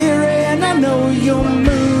know you're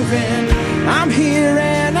moving. I'm here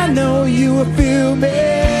and I know you will feel me.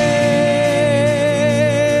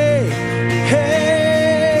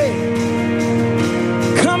 Hey,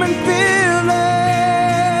 come and feel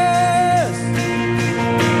us.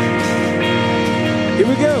 Here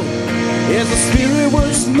we go. As the Spirit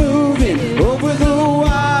was moving over the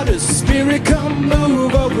waters, Spirit, come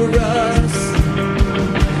move over us.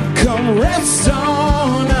 Come rest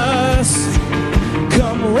on us.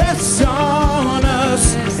 Come rest on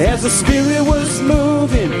us. As the Spirit was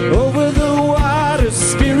moving over the waters,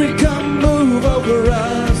 Spirit, come move over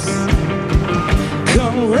us.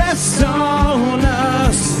 Come rest on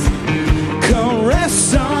us. Come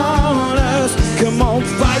rest on us. Come on,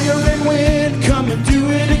 fire and wind, come and do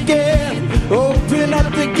it again. Open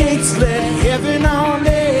up the gates, let heaven on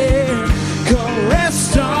in. Come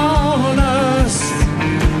rest on us.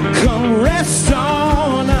 Come rest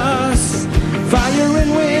on us. Fire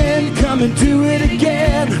and wind, come and do it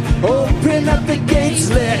again. Open up the gates,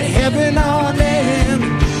 let heaven on in.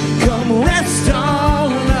 Come rest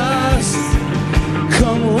on us.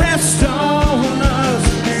 Come rest on us.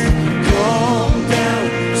 Calm down.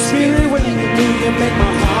 Spirit, when you move, you make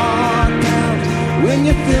my heart pound. When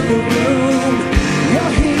you fill the room,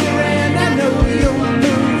 you're here and I know you're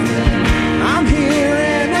moving. I'm here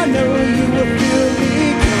and I know you will feel me.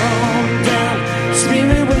 Calm down.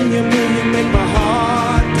 Spirit, when you move, you make my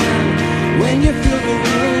heart pound. When you fill the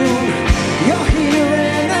room, you're here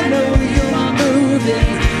and I know you're moving.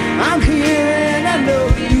 I'm here and I know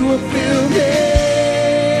you will feel me.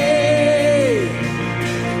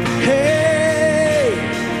 Hey,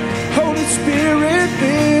 Holy Spirit,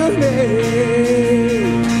 feel me.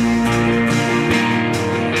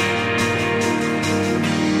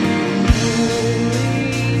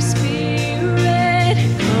 Holy Spirit,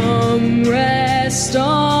 come rest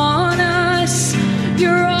on us.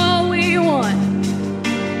 You're all we want.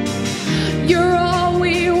 You're all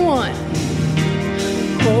we want.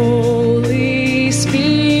 Holy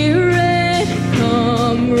Spirit,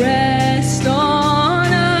 come rest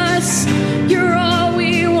on us. You're all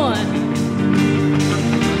we want.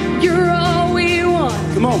 You're all we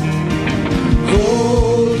want. Come on.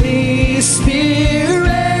 Holy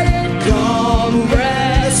Spirit, come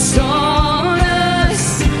rest on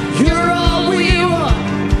us. You're all we want.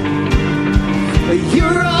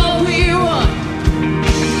 You're all we want.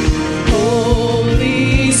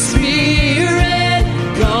 Holy Spirit,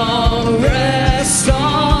 come rest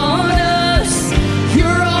on us.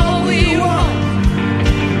 You're all we want.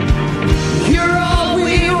 You're all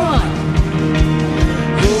we want.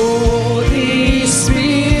 Holy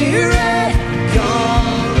Spirit,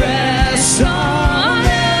 come rest on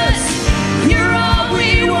us. You're all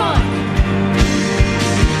we want.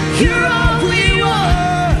 You're all we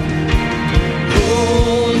want.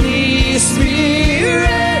 Holy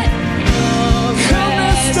Spirit, come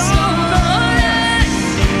rest on us.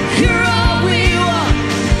 You're all we want.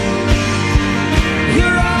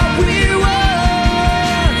 You're all we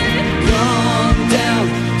want. Calm down.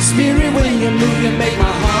 Spirit, when you move, you make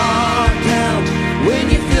my heart pound. When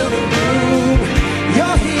you fill the room,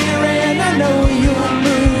 you're here and I know you're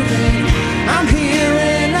moving. I'm here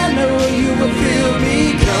and I know you will feel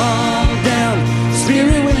me. Calm down.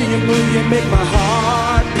 Spirit, when you move, you make my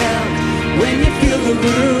heart pound. When you fill the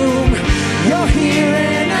room, you're here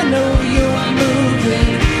and I know you're moving.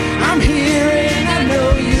 I'm here and I know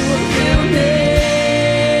you will feel me.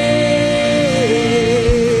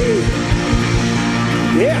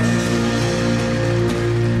 Yeah.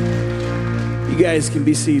 You guys can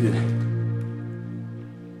be seated.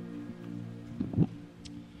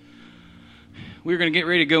 We're going to get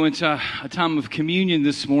ready to go into a time of communion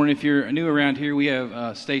this morning. If you're new around here, we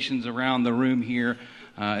have stations around the room here.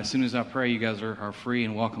 As soon as I pray, you guys are free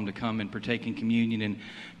and welcome to come and partake in communion and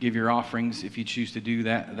give your offerings if you choose to do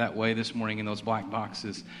that way this morning in those black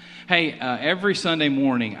boxes. Hey, every Sunday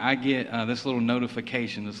morning I get this little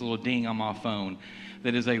notification, this little ding on my phone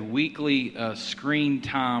that is a weekly screen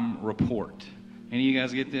time report. Any of you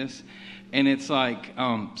guys get this? And it's like,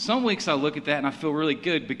 some weeks I look at that and I feel really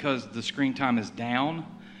good because the screen time is down.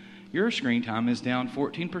 Your screen time is down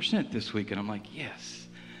 14% this week. And I'm like, yes,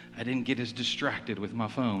 I didn't get as distracted with my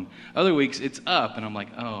phone. Other weeks it's up and I'm like,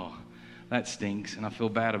 oh, that stinks. And I feel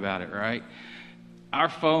bad about it, right? Our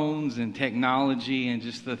phones and technology and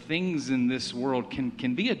just the things in this world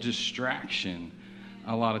can be a distraction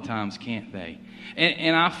a lot of times, can't they?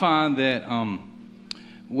 And I find that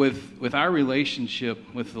with our relationship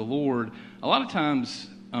with the Lord, a lot of times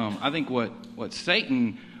I think what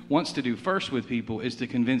Satan wants to do first with people is to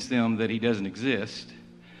convince them that he doesn't exist,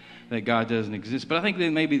 that God doesn't exist. But I think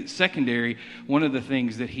that maybe secondary, one of the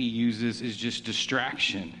things that he uses is just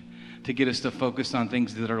distraction to get us to focus on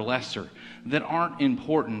things that are lesser, that aren't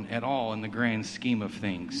important at all in the grand scheme of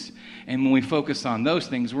things. And when we focus on those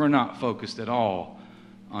things, we're not focused at all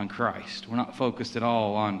on Christ. We're not focused at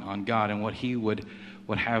all on God and what he would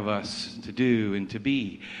have us to do and to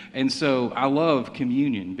be. And so I love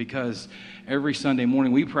communion because every Sunday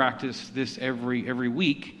morning we practice this every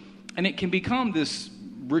week, and it can become this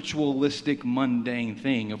ritualistic, mundane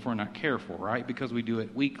thing if we're not careful, right? Because we do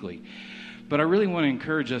it weekly. But I really want to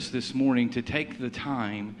encourage us this morning to take the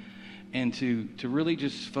time and to really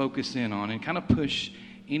just focus in on and kind of push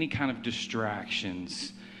any kind of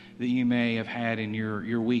distractions that you may have had in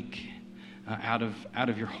your week out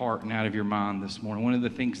of your heart and out of your mind this morning. One of the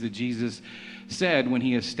things that Jesus said when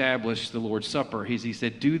he established the Lord's Supper is he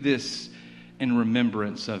said, "Do this in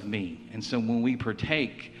remembrance of me." And so when we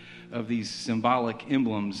partake of these symbolic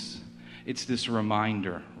emblems, it's this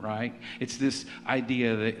reminder, right? It's this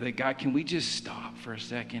idea that God, can we just stop for a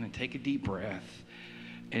second and take a deep breath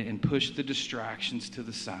and push the distractions to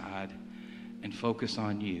the side and focus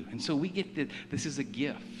on you. And so we get that this is a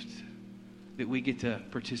gift that we get to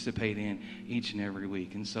participate in each and every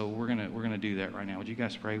week. And so we're gonna do that right now. Would you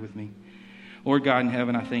guys pray with me? Lord God in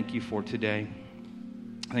heaven, I thank you for today.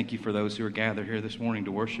 Thank you for those who are gathered here this morning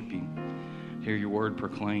to worship you, hear your word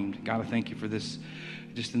proclaimed. God, I thank you for this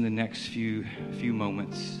just in the next few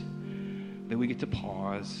moments that we get to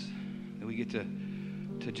pause, that we get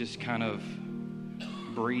to just kind of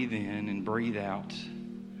breathe in and breathe out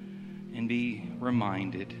and be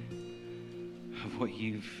reminded of what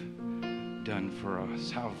you've done for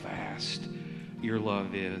us, how vast your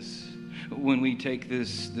love is. When we take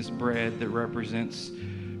this bread that represents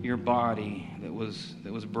your body that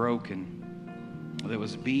was broken, that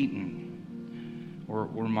was beaten,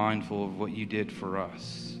 we're mindful of what you did for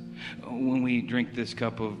us. When we drink this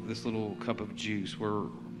little cup of juice, we're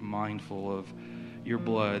mindful of your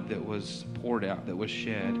blood that was poured out, that was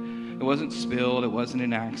shed. It wasn't spilled, it wasn't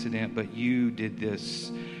an accident, but you did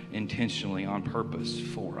this intentionally on purpose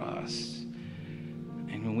for us.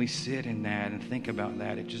 And when we sit in that and think about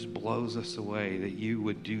that, it just blows us away that you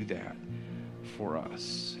would do that for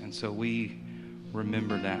us. And so we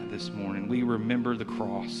remember that this morning. We remember the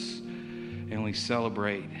cross and we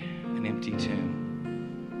celebrate an empty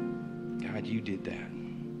tomb. God, you did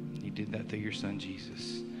that. You did that through your son,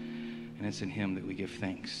 Jesus. And it's in him that we give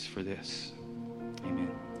thanks for this.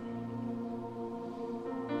 Amen.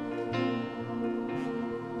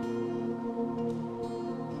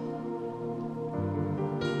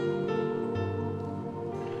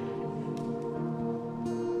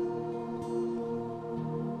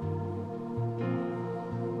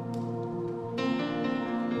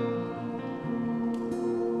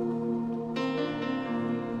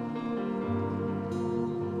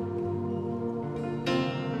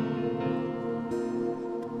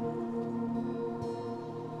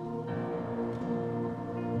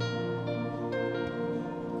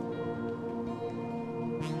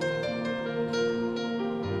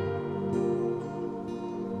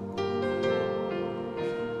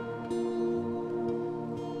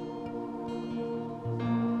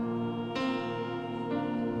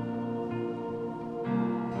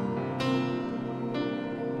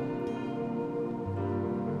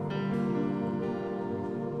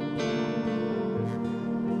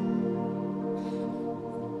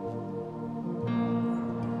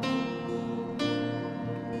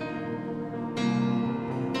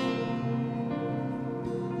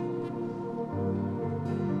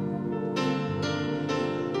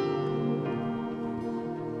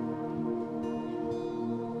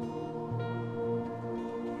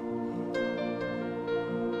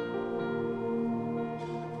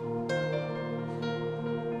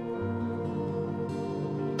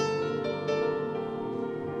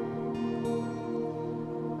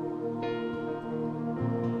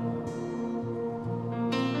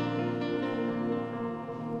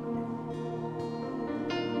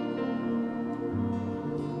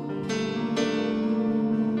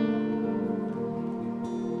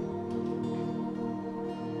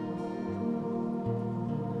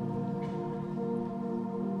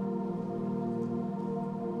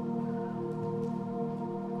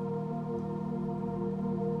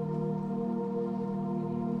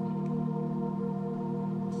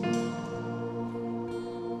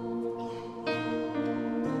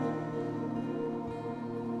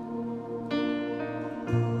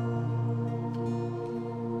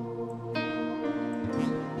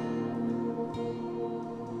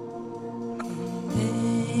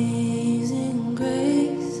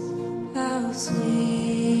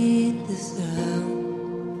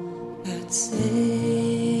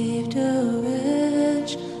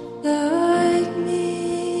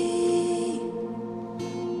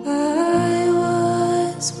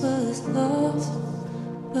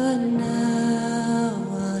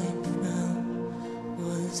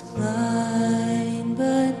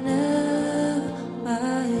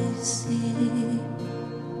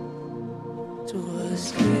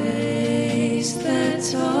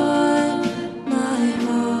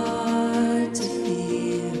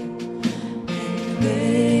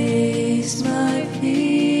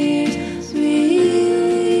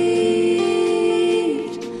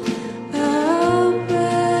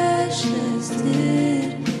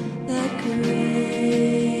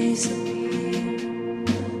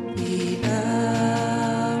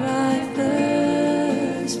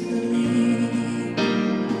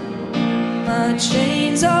 My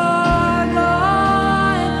chains are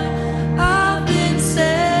gone, I've been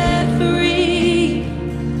set free.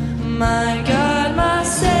 My God, my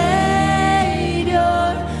Savior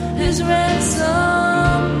has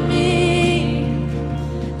ransomed me.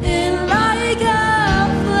 And like a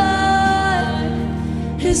flood,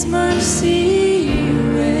 His mercy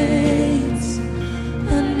reigns,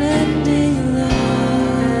 unending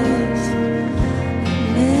love,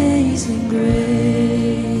 amazing grace.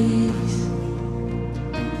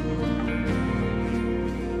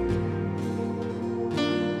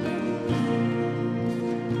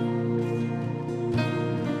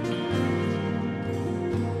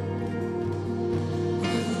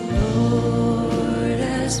 Lord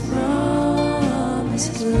has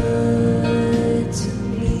promised good to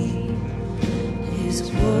me.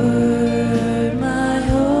 His word my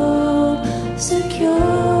hope secures.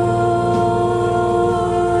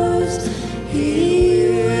 He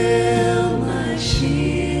will my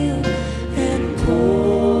shield and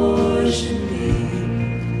portion be,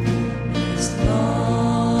 as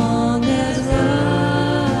long as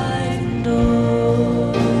life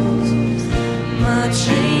endures. My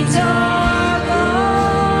chains are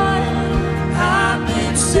gone, I've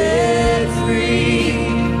been set free.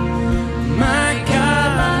 My God,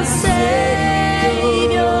 my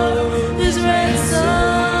Savior has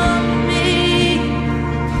ransomed me.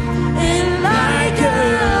 And like a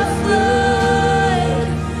flood,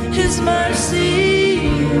 His mercy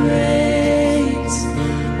reigns,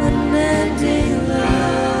 unending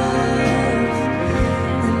love,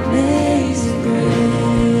 amazing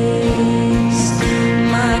grace.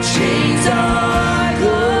 My chains are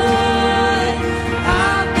gone,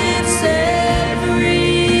 I've been set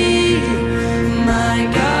free. My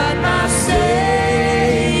God, my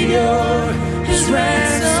Savior has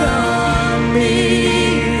ransomed me.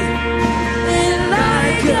 And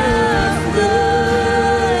like a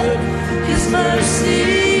flood, His mercy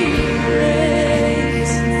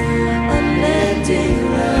reigns, unending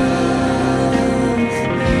love,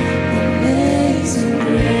 amazing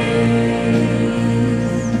grace.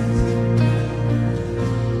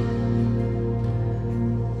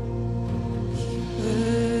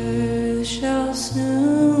 Earth shall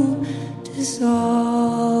soon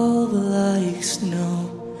dissolve like snow.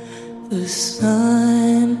 The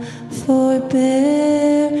sun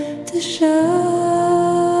forbear to shine,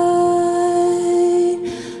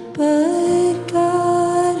 but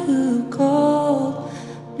God who called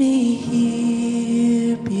me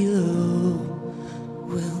here below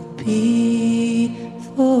will be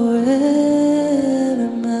forever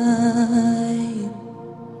mine.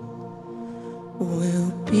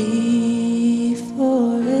 Will be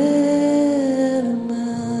forever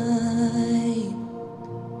mine.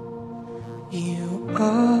 You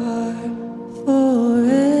are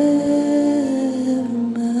forever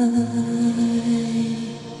mine.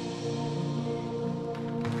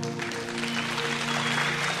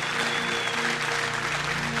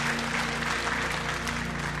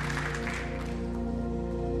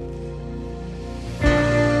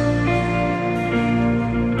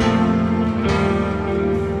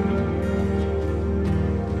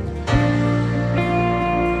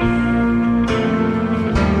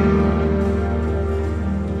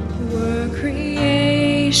 Were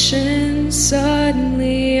creation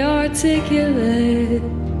suddenly articulate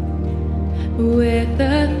with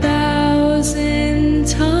 1,000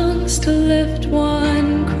 tongues to lift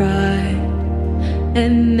one cry,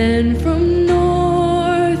 and then from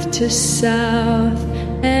north to south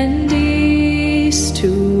and east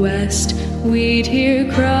to west we'd hear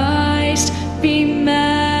Christ be magnified.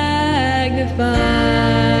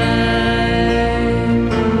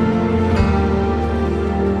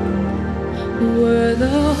 Were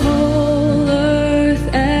the whole earth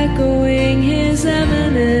echoing His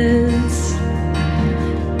eminence,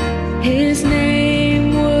 His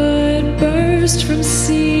name would burst from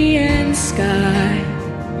sea and sky,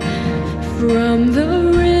 from the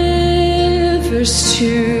rivers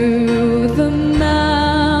to the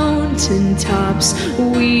mountain tops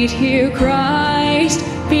we'd hear Christ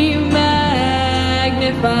be magnified.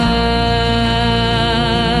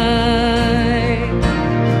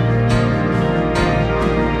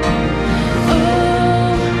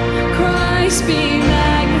 Oh, Christ be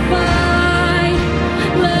magnified,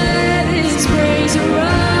 let His praise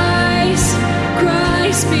arise.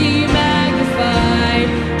 Christ be magnified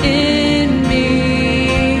in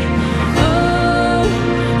me. Oh,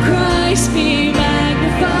 Christ be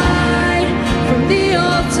magnified from the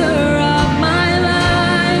altar of my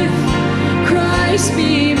life. Christ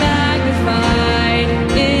be magnified.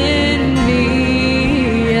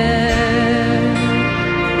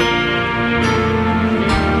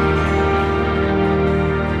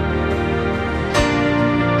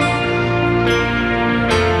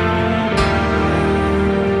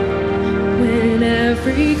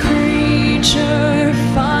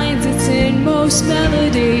 innermost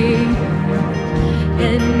melody,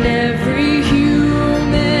 and every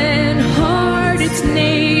human heart its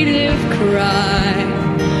native cry.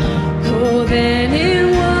 Oh, then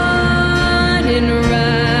in one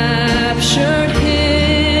enraptured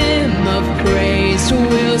hymn of praise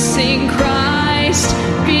we'll sing, Christ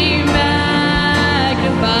be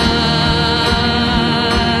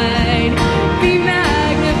magnified, be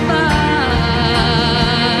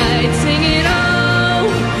magnified, singing, oh,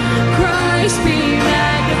 Christ be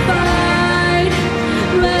magnified,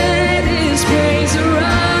 let his praise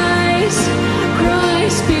arise,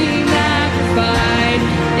 Christ be magnified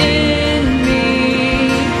in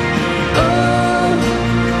me, oh,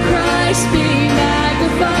 Christ be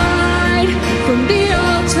magnified from the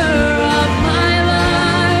altar of my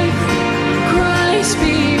life, Christ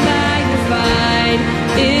be magnified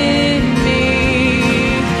in me,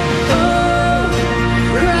 oh,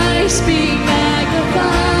 Christ be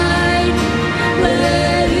magnified,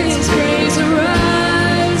 let his praise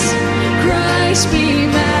arise, Christ be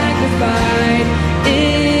magnified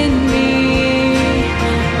in me,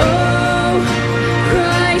 oh,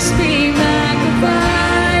 Christ be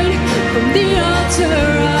magnified from the altar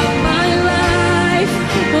of my life,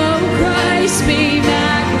 oh, Christ be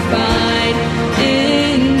magnified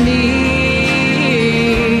in me.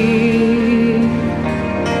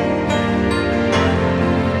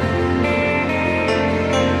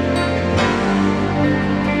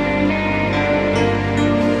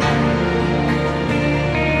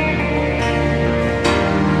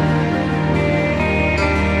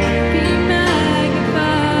 Be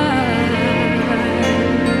magnified.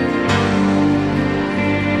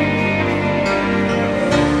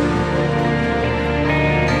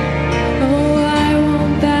 Oh, I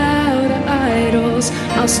won't bow to idols.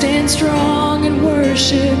 I'll stand strong and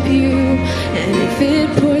worship you. And if it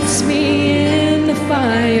puts me in the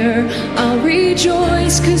fire, I'll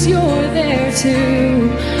rejoice 'cause you're there too.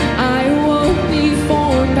 I won't be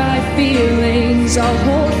formed by feelings. I'll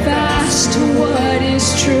hold fast to what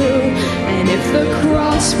is true. And if the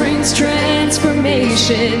cross brings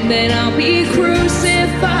transformation, then I'll be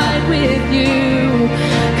crucified with you.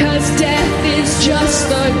 'Cause death is just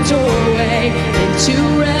the doorway into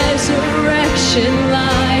resurrection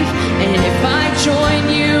life. And if I join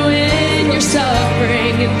you in your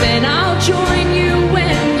suffering, then I'll join you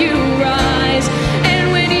when you rise. And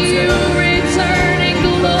when you return in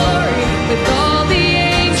glory with all the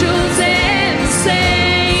angels and the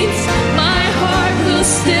saints, my heart will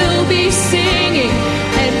still be singing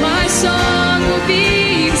and my song will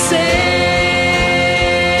be the same.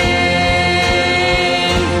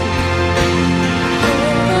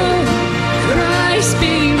 Oh, Christ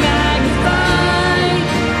be magnified,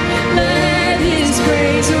 let his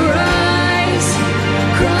praise arise,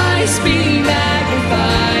 Christ be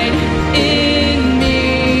magnified in me,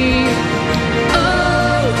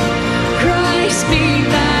 oh, Christ be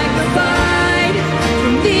magnified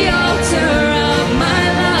from the altar of my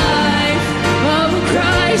life, oh,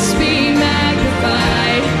 Christ be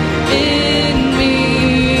magnified in me,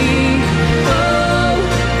 oh,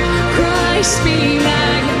 Christ be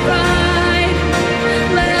magnified,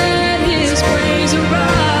 let his praise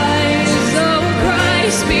arise, oh,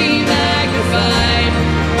 Christ be magnified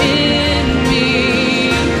in me,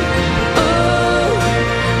 oh,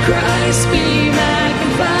 Christ be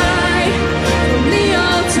magnified from the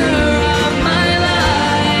altar of my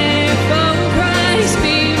life, oh, Christ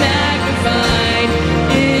be magnified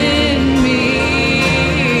in me.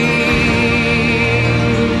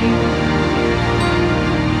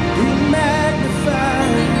 Be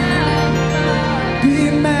magnified, be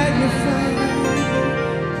magnified.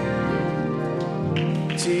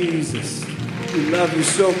 Jesus, we love you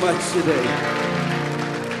so much today.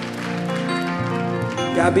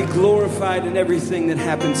 God, be glorified in everything that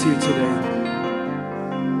happens here today.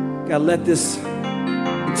 God, let this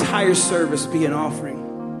entire service be an offering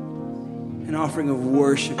of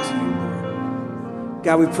worship to you, Lord.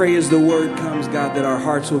 God, we pray as the word comes, God, that our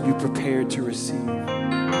hearts will be prepared to receive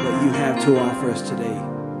what you have to offer us today.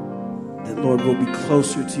 That, Lord, we'll be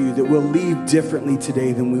closer to you, that we'll leave differently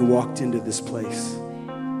today than we walked into this place.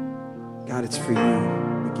 God, it's for you.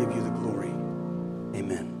 We give you the glory.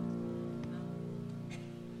 Amen.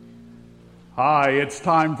 Hi, it's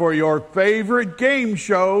time for your favorite game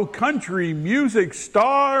show, Country Music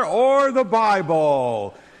Star or the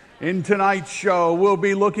Bible. In tonight's show, we'll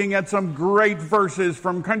be looking at some great verses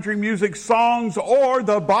from country music songs or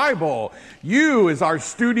the Bible. You, as our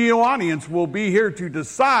studio audience, will be here to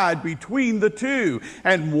decide between the two.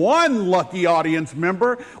 And one lucky audience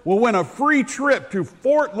member will win a free trip to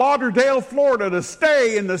Fort Lauderdale, Florida to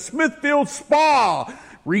stay in the Smithfield Spa.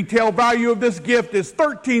 Retail value of this gift is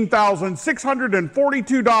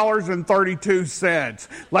 $13,642.32.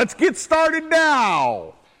 Let's get started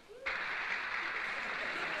now.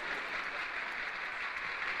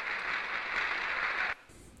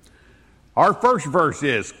 Our first verse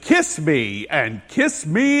is, "Kiss me and kiss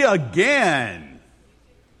me again."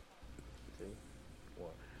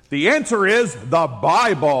 The answer is the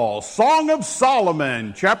Bible, Song of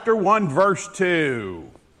Solomon, chapter 1, verse 2.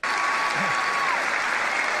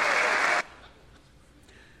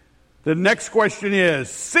 The next question is,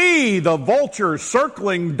 "See the vulture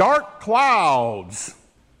circling dark clouds."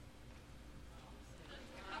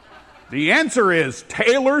 The answer is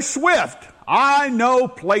Taylor Swift, "I Know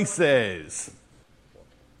Places."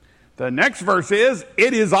 The next verse is,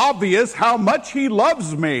 "It is obvious how much he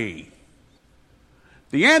loves me."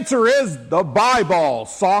 The answer is the Bible,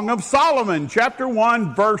 Song of Solomon, chapter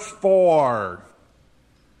 1, verse 4.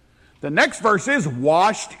 The next verse is,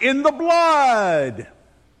 "Washed in the blood."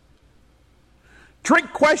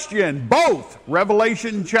 Trick question, both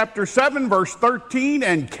Revelation chapter 7, verse 13,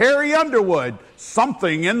 and Carrie Underwood,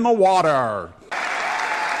 "Something in the Water."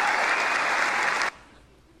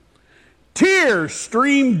 Tears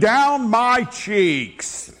stream down my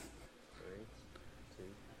cheeks.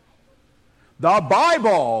 The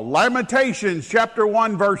Bible, Lamentations chapter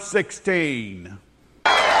 1, verse 16.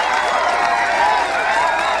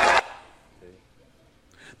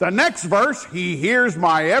 The next verse, "He hears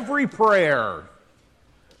my every prayer."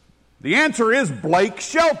 The answer is Blake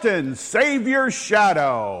Shelton, "Savior's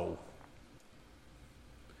Shadow."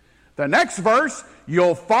 The next verse,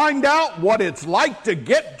 "You'll find out what it's like to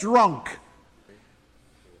get drunk."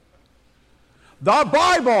 The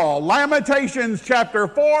Bible, Lamentations chapter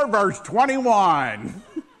 4, verse 21.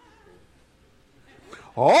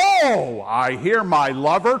 "Oh, I hear my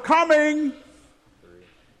lover coming."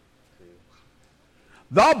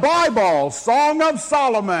 The Bible, Song of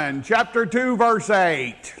Solomon, chapter 2, verse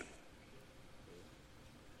 8.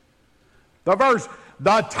 The verse,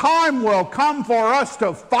 "The time will come for us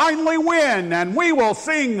to finally win, and we will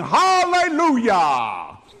sing hallelujah."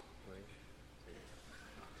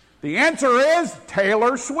 The answer is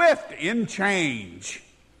Taylor Swift, "In Change."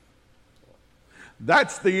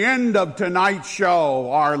 That's the end of tonight's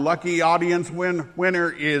show. Our lucky audience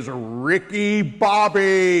winner is Ricky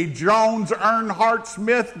Bobby Jones Earnhardt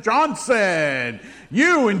Smith Johnson.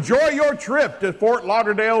 You enjoy your trip to Fort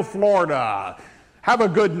Lauderdale, Florida. Have a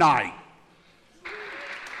good night.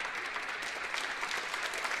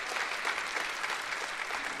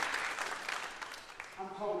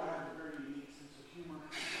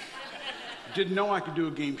 Didn't know I could do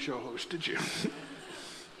a game show host, did you?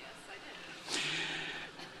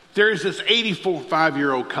 There's this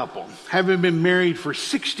 85-year-old couple, having been married for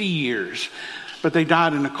 60 years, but they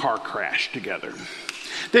died in a car crash together.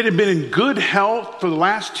 They had been in good health for the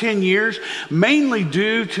last 10 years, mainly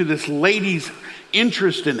due to this lady's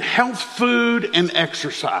interest in health food and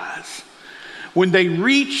exercise. When they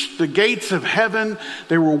reached the gates of heaven,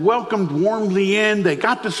 they were welcomed warmly in. They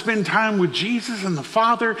got to spend time with Jesus and the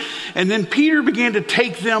Father. And then Peter began to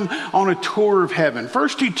take them on a tour of heaven.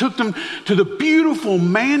 First, he took them to the beautiful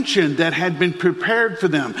mansion that had been prepared for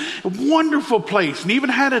them. A wonderful place, and even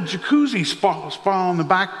had a jacuzzi spa on the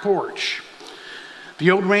back porch.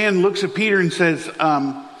 The old man looks at Peter and says,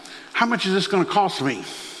 "How much is this going to cost me?"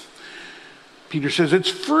 Peter says, "It's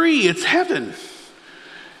free. It's heaven."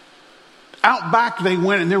 Out back they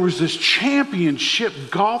went, and there was this championship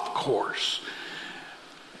golf course.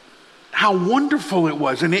 How wonderful it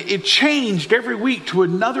was. And it changed every week to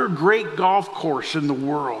another great golf course in the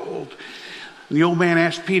world. And the old man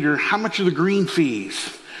asked Peter, "How much are the green fees?"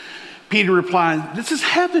 Peter replied, "This is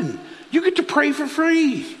heaven. You get to pray for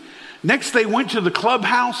free." Next, they went to the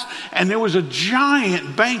clubhouse, and there was a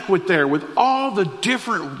giant banquet there with all the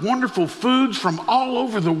different wonderful foods from all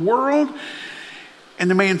over the world. And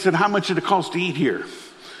the man said, "How much did it cost to eat here?"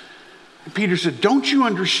 And Peter said, "Don't you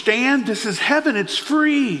understand? This is heaven. It's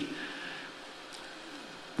free."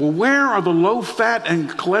 "Well, where are the low-fat and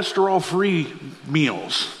cholesterol-free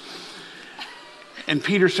meals?" And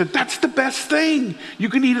Peter said, "That's the best thing. You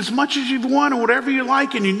can eat as much as you want or whatever you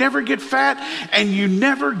like, and you never get fat, and you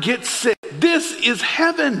never get sick. This is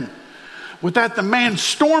heaven." With that, the man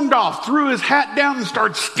stormed off, threw his hat down, and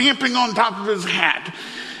started stamping on top of his hat.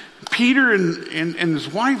 Peter and his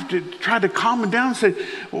wife tried to calm him down and said,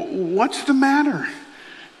 "What's the matter?"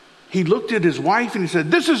 He looked at his wife and he said,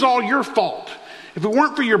 "This is all your fault. If it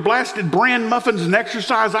weren't for your blasted bran muffins and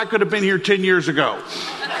exercise, I could have been here 10 years ago."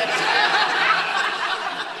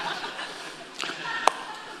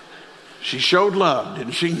 She showed love,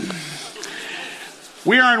 didn't she?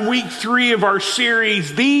 We are in week 3 of our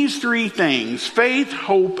series, These Three Things: Faith,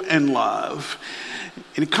 Hope, and Love.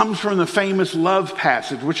 And it comes from the famous love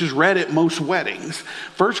passage, which is read at most weddings.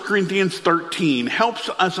 1 Corinthians 13 helps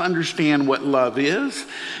us understand what love is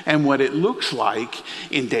and what it looks like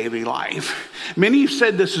in daily life. Many have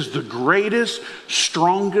said this is the greatest,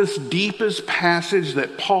 strongest, deepest passage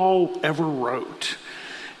that Paul ever wrote.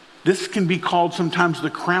 This can be called sometimes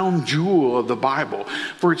the crown jewel of the Bible,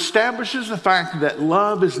 for it establishes the fact that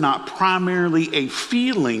love is not primarily a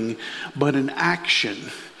feeling, but an action.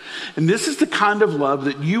 And this is the kind of love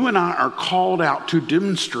that you and I are called out to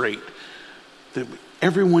demonstrate, that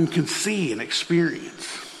everyone can see and experience.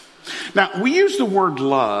 Now, we use the word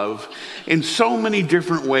love in so many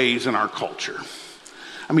different ways in our culture.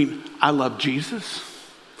 I mean, I love Jesus.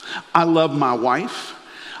 I love my wife.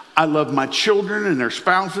 I love my children and their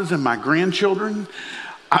spouses and my grandchildren.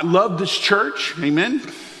 I love this church. Amen.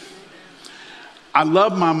 I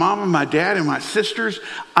love my mom and my dad and my sisters.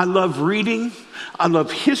 I love reading. I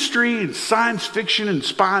love history and science fiction and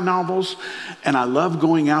spy novels. And I love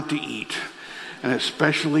going out to eat, and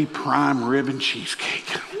especially prime rib and cheesecake.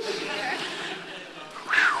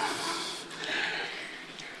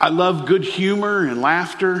 I love good humor and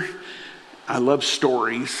laughter. I love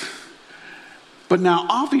stories. But now,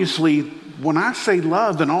 obviously, when I say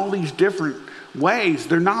love in all these different ways,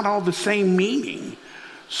 they're not all the same meaning.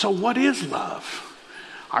 So what is love?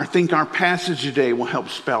 I think our passage today will help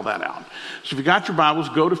spell that out. So if you got your Bibles,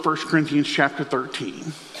 go to 1 Corinthians chapter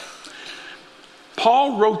 13.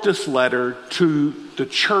 Paul wrote this letter to the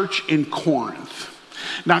church in Corinth.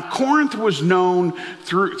 Now, Corinth was known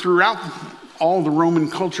throughout all the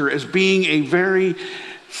Roman culture as being a very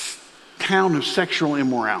town of sexual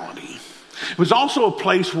immorality. It was also a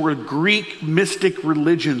place where Greek mystic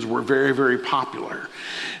religions were very, very popular.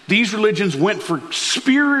 These religions went for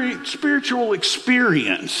spiritual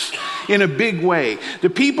experience in a big way. The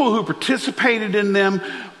people who participated in them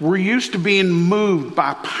were used to being moved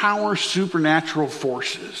by power supernatural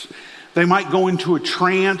forces. They might go into a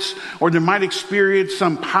trance, or they might experience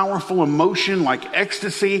some powerful emotion like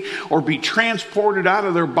ecstasy, or be transported out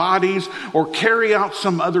of their bodies, or carry out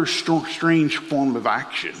some other strange form of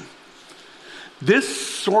action.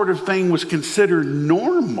 This sort of thing was considered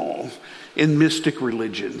normal in mystic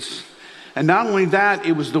religions. And not only that,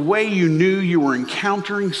 it was the way you knew you were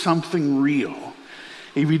encountering something real.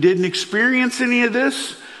 If you didn't experience any of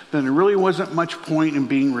this, then there really wasn't much point in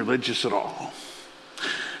being religious at all.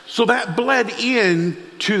 So that bled in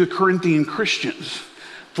to the Corinthian Christians,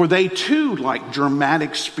 for they too liked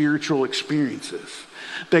dramatic spiritual experiences.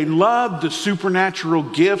 They loved the supernatural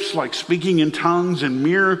gifts like speaking in tongues and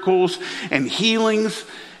miracles and healings,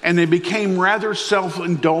 and they became rather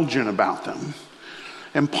self-indulgent about them.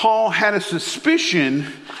 And Paul had a suspicion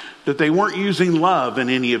that they weren't using love in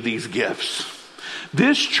any of these gifts.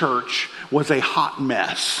 This church was a hot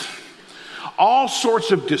mess. All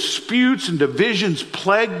sorts of disputes and divisions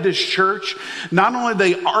plagued this church. Not only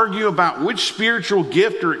did they argue about which spiritual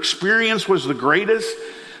gift or experience was the greatest,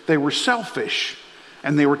 they were selfish.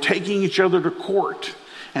 And they were taking each other to court,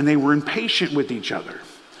 and they were impatient with each other.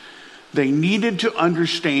 They needed to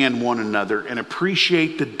understand one another and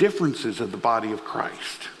appreciate the differences of the body of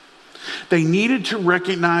Christ. They needed to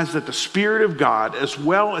recognize that the Spirit of God, as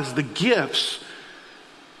well as the gifts,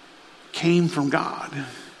 came from God.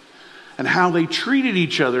 And how they treated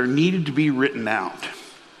each other needed to be written out.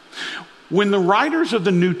 When the writers of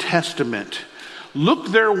the New Testament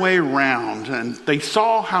looked their way around and they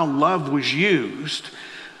saw how love was used,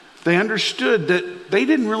 they understood that they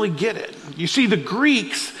didn't really get it. You see, the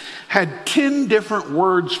Greeks had 10 different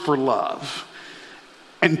words for love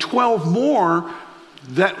and 12 more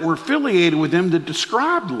that were affiliated with them that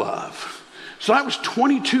described love. So that was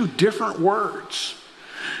 22 different words.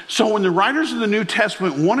 So when the writers of the New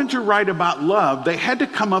Testament wanted to write about love, they had to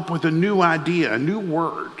come up with a new idea, a new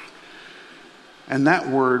word. And that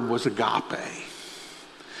word was agape.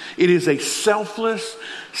 It is a selfless,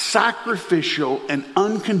 sacrificial, and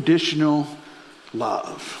unconditional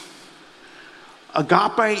love.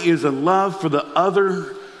 Agape is a love for the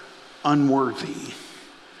other unworthy.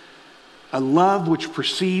 A love which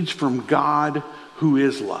proceeds from God, who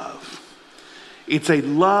is love. It's a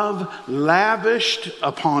love lavished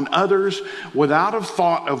upon others without a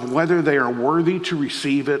thought of whether they are worthy to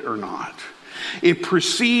receive it or not. It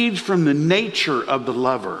proceeds from the nature of the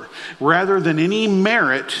lover rather than any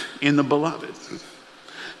merit in the beloved.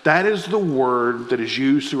 That is the word that is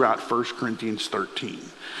used throughout 1 Corinthians 13.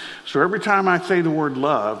 So every time I say the word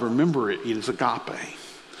love, remember it is agape.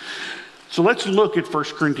 So let's look at 1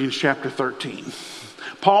 Corinthians chapter 13.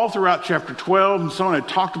 Paul, throughout chapter 12 and so on, had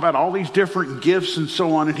talked about all these different gifts and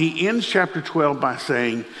so on. And he ends chapter 12 by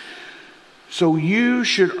saying, so you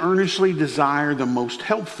should earnestly desire the most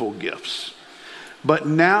helpful gifts. But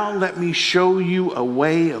now let me show you a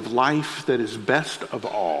way of life that is best of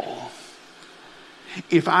all.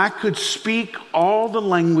 If I could speak all the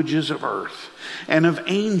languages of earth and of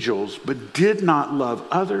angels, but did not love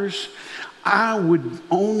others, I would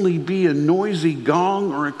only be a noisy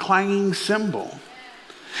gong or a clanging cymbal.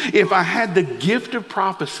 If I had the gift of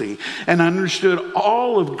prophecy and understood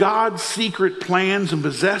all of God's secret plans and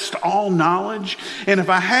possessed all knowledge, and if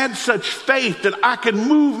I had such faith that I could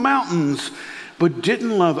move mountains but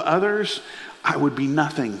didn't love others, I would be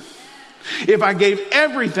nothing. If I gave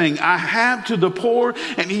everything I have to the poor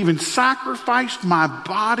and even sacrificed my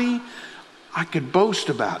body, I could boast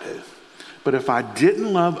about it. But if I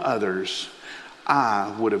didn't love others,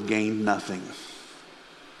 I would have gained nothing.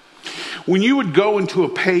 When you would go into a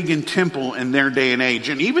pagan temple in their day and age,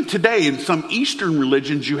 and even today in some Eastern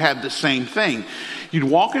religions, you have the same thing. You'd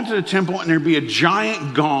walk into the temple and there'd be a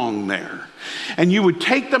giant gong there. And you would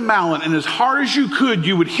take the mallet, and as hard as you could,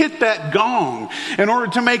 you would hit that gong in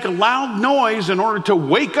order to make a loud noise, in order to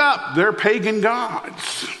wake up their pagan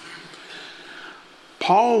gods.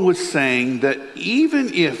 Paul was saying that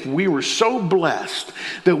even if we were so blessed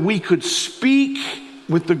that we could speak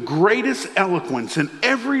with the greatest eloquence in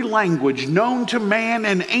every language known to man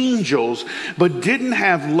and angels, but didn't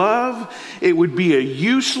have love, it would be a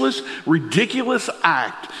useless, ridiculous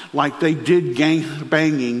act like they did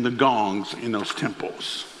banging the gongs in those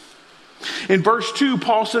temples. In verse 2,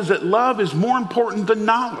 Paul says that love is more important than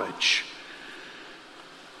knowledge.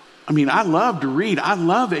 I mean, I love to read. I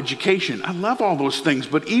love education. I love all those things.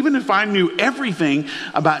 But even if I knew everything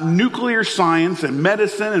about nuclear science and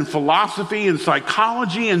medicine and philosophy and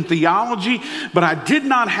psychology and theology, but I did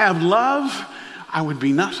not have love, I would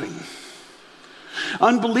be nothing.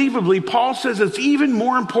 Unbelievably, Paul says it's even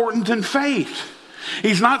more important than faith.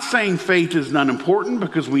 He's not saying faith is unimportant,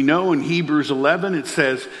 because we know in Hebrews 11 it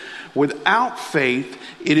says, without faith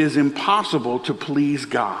it is impossible to please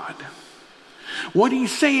God. What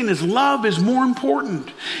he's saying is love is more important.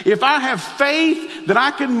 If I have faith that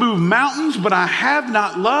I can move mountains, but I have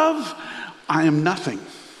not love, I am nothing.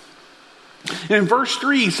 And in verse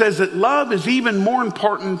 3, he says that love is even more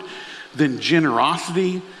important than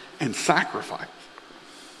generosity and sacrifice.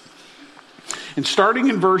 And starting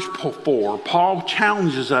in verse 4, Paul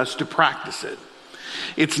challenges us to practice it.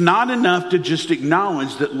 It's not enough to just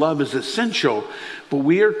acknowledge that love is essential, but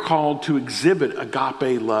we are called to exhibit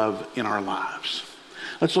agape love in our lives.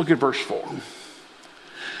 Let's look at verse 4.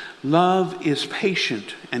 Love is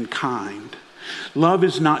patient and kind. Love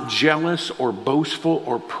is not jealous or boastful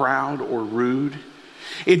or proud or rude.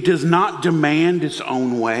 It does not demand its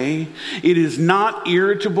own way. It is not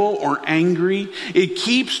irritable or angry. It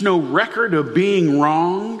keeps no record of being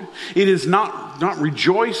wronged. It is not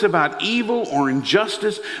rejoice about evil or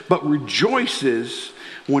injustice, but rejoices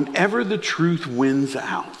whenever the truth wins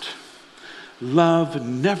out. Love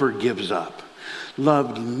never gives up.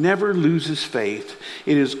 Love never loses faith.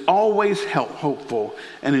 It is always hopeful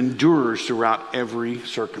and endures throughout every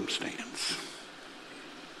circumstance.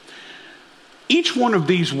 Each one of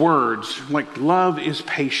these words, like love is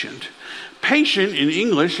patient. Patient in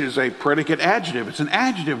English is a predicate adjective. It's an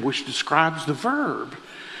adjective which describes the verb.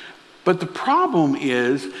 But the problem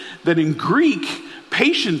is that in Greek,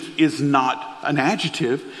 patient is not an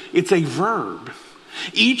adjective, it's a verb.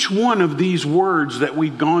 Each one of these words that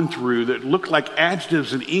we've gone through that look like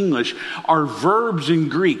adjectives in English are verbs in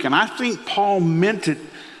Greek. And I think Paul meant it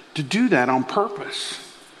to do that on purpose.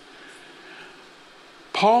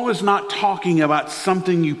 Paul is not talking about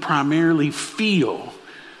something you primarily feel,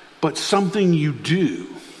 but something you do.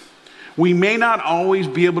 We may not always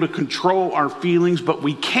be able to control our feelings, but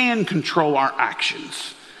we can control our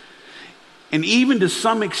actions. And even to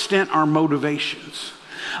some extent, our motivations.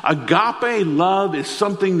 Agape love is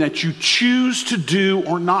something that you choose to do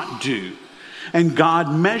or not do. And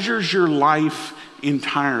God measures your life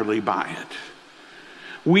entirely by it.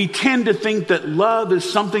 We tend to think that love is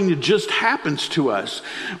something that just happens to us.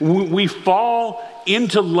 We fall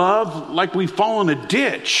into love like we fall in a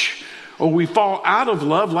ditch, or we fall out of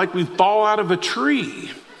love like we fall out of a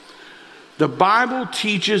tree. The Bible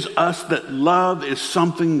teaches us that love is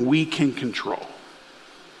something we can control.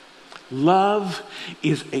 Love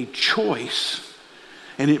is a choice,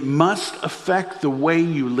 and it must affect the way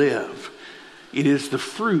you live. It is the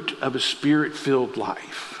fruit of a spirit-filled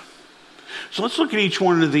life. So let's look at each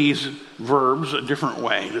one of these verbs a different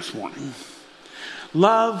way this morning.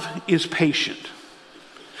 Love is patient.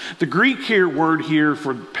 The Greek word here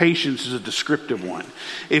for patience is a descriptive one.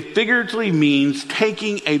 It figuratively means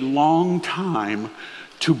taking a long time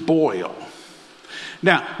to boil.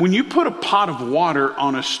 Now, when you put a pot of water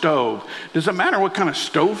on a stove, does it matter what kind of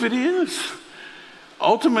stove it is?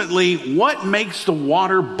 Ultimately, what makes the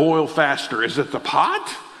water boil faster? Is it the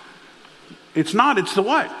pot? It's not. It's the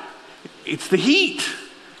what? It's the heat.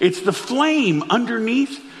 It's the flame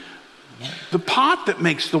underneath the pot that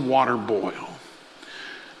makes the water boil.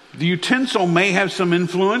 The utensil may have some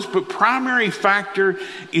influence, but primary factor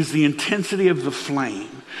is the intensity of the flame.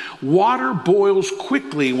 Water boils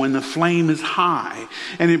quickly when the flame is high,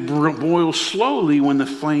 and it boils slowly when the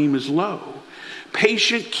flame is low.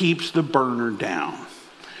 Patient keeps the burner down.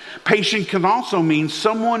 Patient can also mean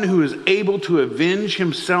someone who is able to avenge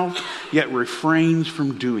himself, yet refrains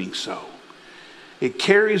from doing so. It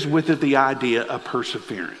carries with it the idea of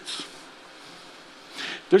perseverance.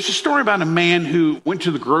 There's a story about a man who went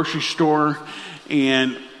to the grocery store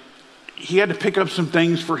and he had to pick up some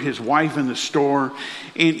things for his wife in the store.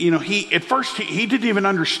 And, at first he didn't even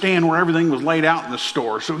understand where everything was laid out in the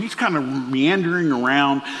store. So he's kind of meandering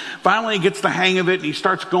around. Finally, he gets the hang of it and he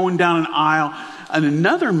starts going down an aisle. And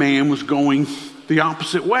another man was going the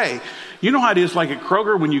opposite way. You know how it is like at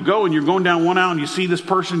Kroger when you go and you're going down one aisle and you see this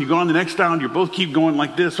person, you go on the next aisle and you both keep going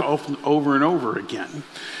like this over and over again.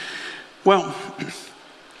 Well,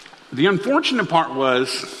 the unfortunate part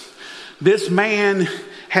was this man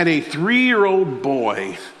had a 3-year-old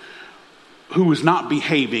boy who was not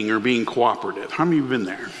behaving or being cooperative. How many of you have been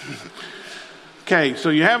there? Okay, so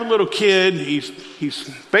you have a little kid. He's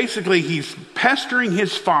pestering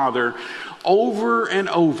his father over and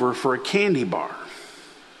over for a candy bar.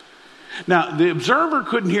 Now, the observer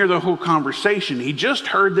couldn't hear the whole conversation. He just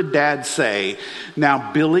heard the dad say,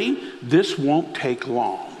 "Now, Billy, this won't take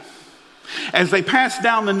long." As they passed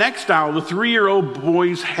down the next aisle, the 3-year-old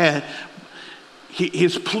boy's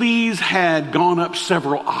his pleas had gone up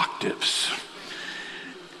several octaves.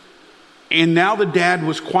 And now the dad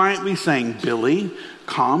was quietly saying, "Billy,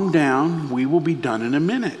 calm down. We will be done in a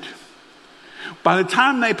minute." By the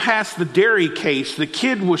time they passed the dairy case, the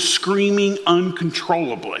kid was screaming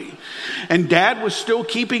uncontrollably. And Dad was still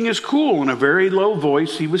keeping his cool. In a very low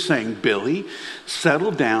voice, he was saying, "Billy,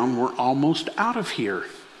 settle down. We're almost out of here."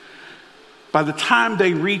 By the time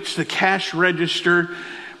they reached the cash register,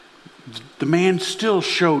 the man still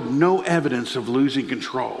showed no evidence of losing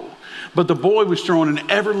control. But the boy was throwing an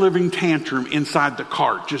ever-living tantrum inside the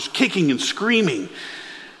cart, just kicking and screaming.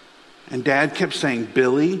 And Dad kept saying,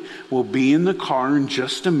 "Billy, we'll be in the car in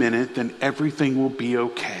just a minute, then everything will be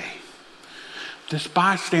okay." This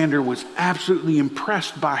bystander was absolutely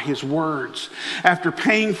impressed by his words. After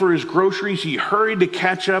paying for his groceries, he hurried to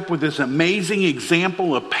catch up with this amazing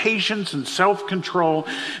example of patience and self-control,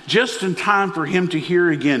 just in time for him to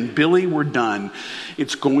hear again, "Billy, we're done.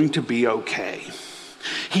 It's going to be okay."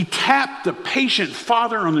 He tapped the patient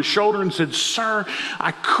father on the shoulder and said, "Sir,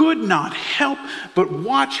 I could not help but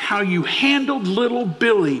watch how you handled little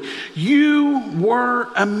Billy. You were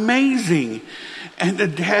amazing." And the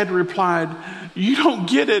dad replied, "You don't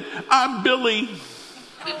get it. I'm Billy."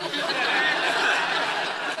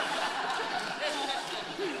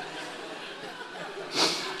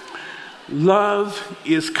 Love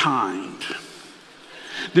is kind.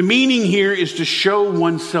 The meaning here is to show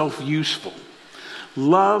oneself useful.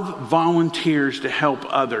 Love volunteers to help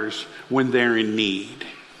others when they're in need.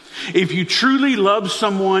 If you truly love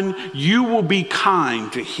someone, you will be kind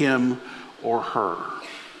to him or her.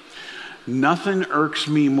 Nothing irks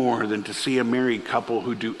me more than to see a married couple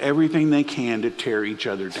who do everything they can to tear each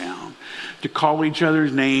other down, to call each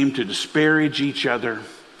other's name, to disparage each other.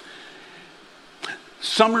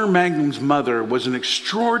 Summer Magnum's mother was an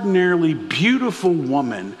extraordinarily beautiful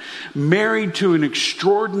woman married to an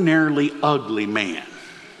extraordinarily ugly man.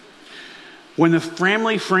 When the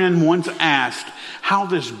family friend once asked how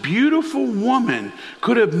this beautiful woman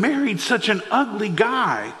could have married such an ugly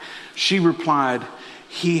guy, she replied,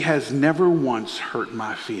 "He has never once hurt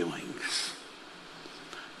my feelings."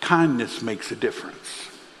 Kindness makes a difference.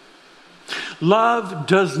 Love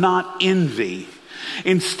does not envy.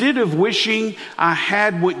 Instead of wishing I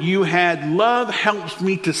had what you had, love helps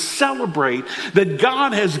me to celebrate that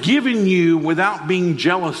God has given you without being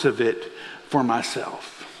jealous of it for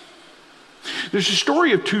myself. There's a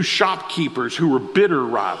story of two shopkeepers who were bitter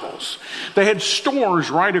rivals. They had stores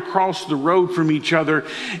right across the road from each other,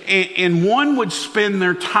 and one would spend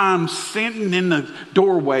their time sitting in the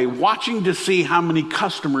doorway watching to see how many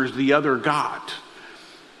customers the other got.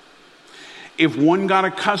 If one got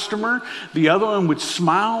a customer, the other one would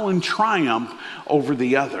smile and triumph over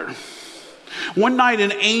the other. One night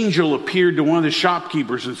an angel appeared to one of the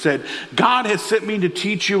shopkeepers and said, God has sent me to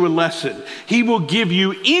teach you a lesson. He will give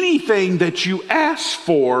you anything that you ask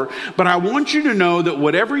for, but I want you to know that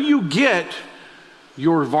whatever you get,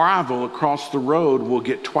 your rival across the road will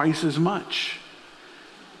get twice as much.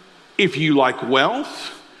 If you like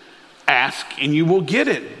wealth, ask and you will get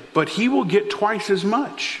it, but he will get twice as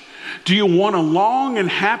much. Do you want a long and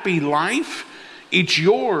happy life? It's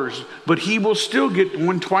yours, but he will still get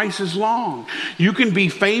one twice as long. You can be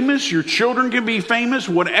famous, your children can be famous,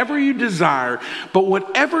 whatever you desire, but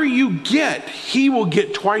whatever you get, he will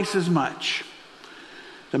get twice as much.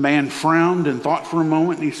 The man frowned and thought for a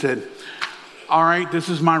moment, and he said, all right, this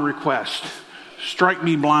is my request. Strike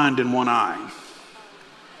me blind in one eye.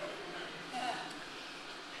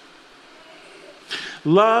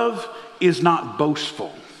 Love is not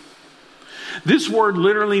boastful. This word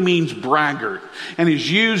literally means braggart and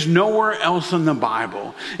is used nowhere else in the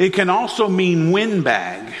Bible. It can also mean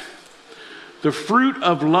windbag. The fruit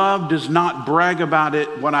of love does not brag about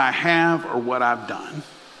it, what I have or what I've done.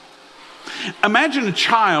 Imagine a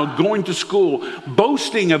child going to school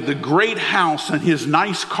boasting of the great house and his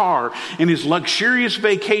nice car and his luxurious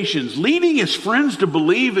vacations, leading his friends to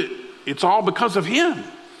believe it's all because of him.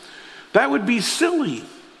 That would be silly.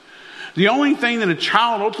 The only thing that a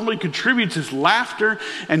child ultimately contributes is laughter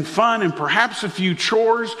and fun and perhaps a few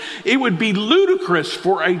chores. It would be ludicrous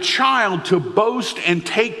for a child to boast and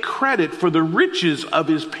take credit for the riches of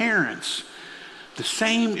his parents. The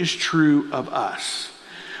same is true of us.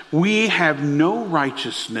 We have no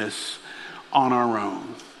righteousness on our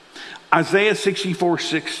own. Isaiah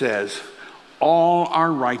 64:6 says, all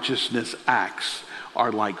our righteousness acts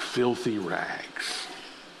are like filthy rags.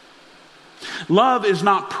 Love is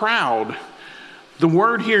not proud. The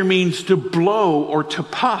word here means to blow or to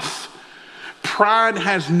puff. Pride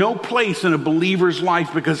has no place in a believer's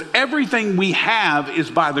life because everything we have is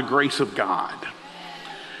by the grace of God.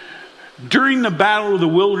 During the Battle of the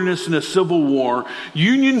Wilderness in the Civil War,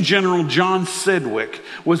 Union General John Sedgwick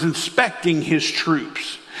was inspecting his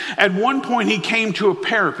troops. At one point, he came to a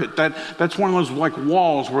parapet. That's one of those like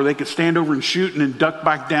walls where they could stand over and shoot and then duck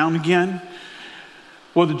back down again.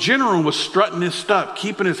 Well, the general was strutting his stuff,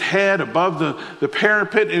 keeping his head above the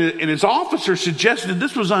parapet, and his officer suggested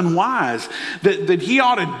this was unwise, that he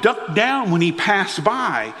ought to duck down when he passed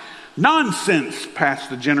by. Nonsense, passed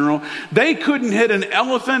the general. They couldn't hit an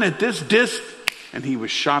elephant at this distance, and he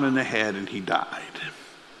was shot in the head and he died.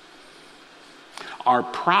 Our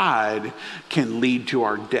pride can lead to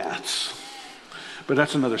our deaths, but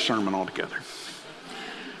that's another sermon altogether.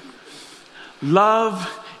 Love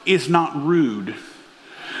is not rude.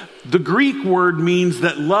 The Greek word means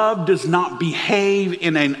that love does not behave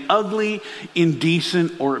in an ugly,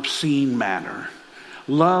 indecent, or obscene manner.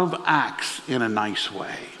 Love acts in a nice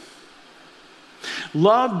way.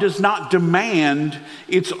 Love does not demand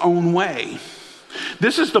its own way.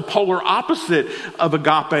 This is the polar opposite of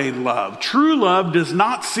agape love. True love does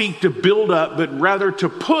not seek to build up, but rather to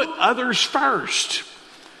put others first.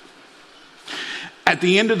 At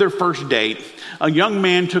the end of their first date, a young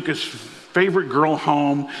man took his favorite girl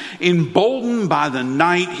home. Emboldened by the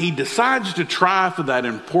night, he decides to try for that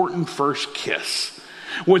important first kiss.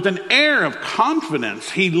 With an air of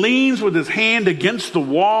confidence, he leans with his hand against the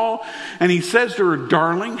wall and he says to her,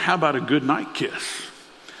 darling, how about a good night kiss?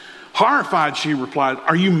 Horrified, she replied,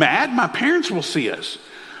 are you mad? My parents will see us.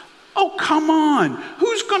 Oh, come on.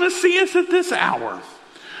 Who's going to see us at this hour?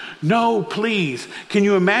 No, please. Can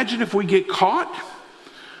you imagine if we get caught?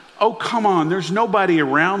 Oh, come on, there's nobody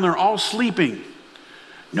around. They're all sleeping.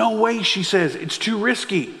 No way, she says. It's too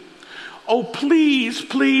risky. Oh, please,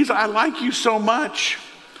 please, I like you so much.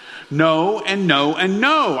 No, and no, and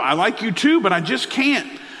no. I like you too, but I just can't.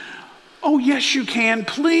 Oh, yes, you can.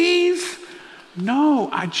 Please. No,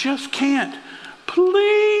 I just can't.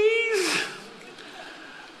 Please.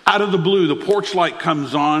 Out of the blue, the porch light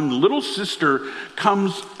comes on. The little sister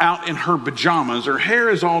comes out in her pajamas. Her hair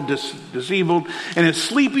is all disabled. In a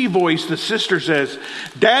sleepy voice, the sister says,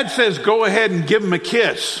 Dad says go ahead and give him a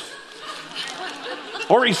kiss.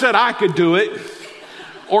 Or he said I could do it.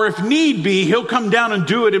 Or if need be, he'll come down and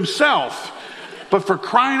do it himself. But for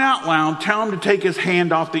crying out loud, tell him to take his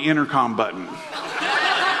hand off the intercom button.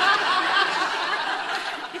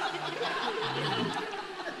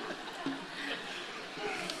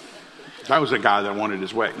 That was a guy that wanted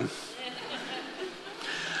his way.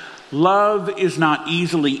 Love is not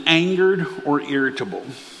easily angered or irritable.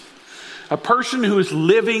 A person who is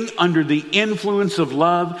living under the influence of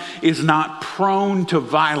love is not prone to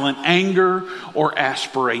violent anger or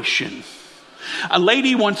aspiration. A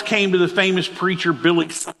lady once came to the famous preacher Billy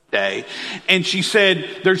Sunday day. And she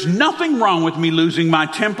said, there's nothing wrong with me losing my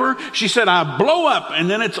temper. She said, I blow up and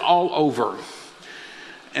then it's all over.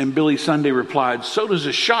 And Billy Sunday replied, so does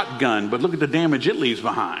a shotgun, but look at the damage it leaves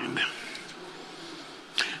behind.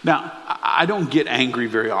 Now, I don't get angry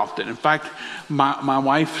very often. In fact, my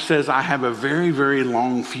wife says I have a very, very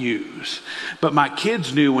long fuse. But my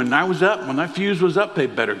kids knew when that fuse was up, they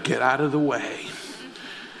better get out of the way.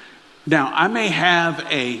 Now, I may have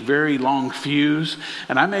a very long fuse,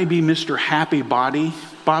 and I may be Mr. Happy Bobby,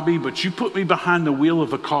 but you put me behind the wheel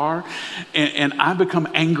of a car, and I become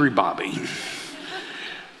Angry Bobby.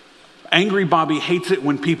 Angry Bobby hates it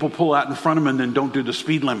when people pull out in front of him and then don't do the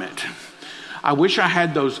speed limit. I wish I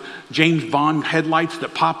had those James Bond headlights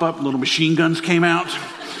that pop up, little machine guns came out.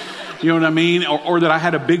 You know what I mean? Or that I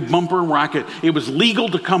had a big bumper where it was legal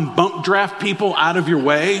to come bump draft people out of your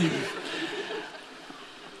way.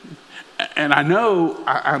 And I know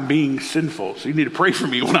I'm being sinful, so you need to pray for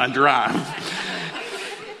me when I drive.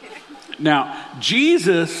 Now,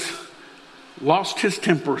 Jesus lost his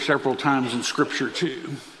temper several times in Scripture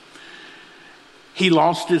too. He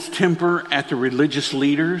lost his temper at the religious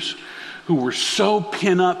leaders who were so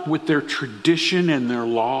pent up with their tradition and their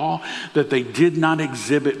law that they did not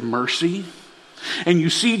exhibit mercy. And you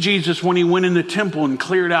see Jesus when he went in the temple and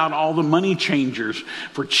cleared out all the money changers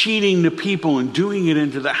for cheating the people and doing it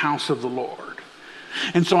into the house of the Lord.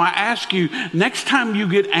 And so I ask you, next time you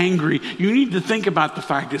get angry, you need to think about the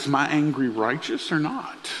fact, is my anger righteous or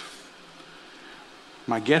not?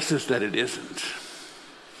 My guess is that it isn't.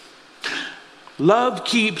 Love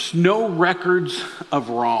keeps no records of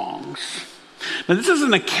wrongs. Now, this is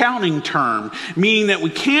an accounting term, meaning that we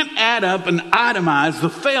can't add up and itemize the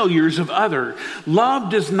failures of others. Love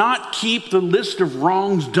does not keep the list of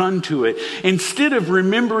wrongs done to it. Instead of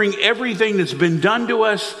remembering everything that's been done to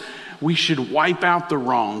us, we should wipe out the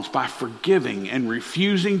wrongs by forgiving and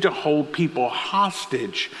refusing to hold people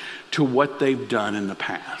hostage to what they've done in the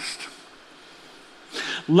past.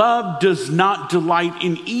 Love does not delight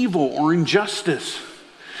in evil or injustice.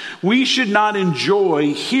 We should not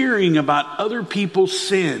enjoy hearing about other people's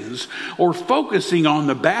sins or focusing on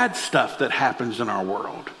the bad stuff that happens in our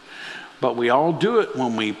world. But we all do it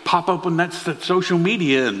when we pop up on that social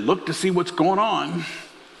media and look to see what's going on.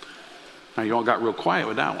 Now, you all got real quiet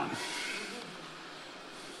with that one.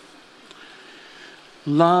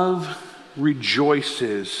 Love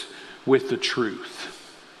rejoices with the truth.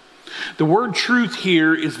 The word truth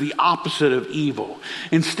here is the opposite of evil.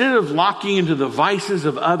 Instead of locking into the vices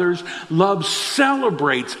of others, love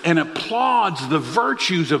celebrates and applauds the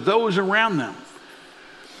virtues of those around them.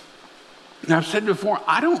 Now, I've said before,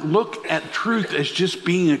 I don't look at truth as just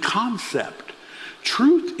being a concept.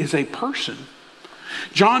 Truth is a person.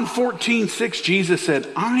 John 14:6, Jesus said,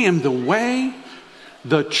 I am the way,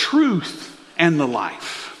 the truth, and the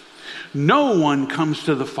life. No one comes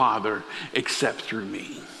to the Father except through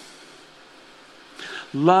me.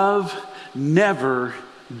 Love never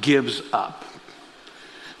gives up.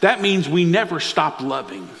 That means we never stop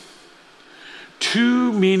loving.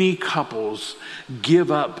 Too many couples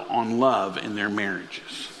give up on love in their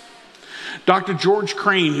marriages. Dr. George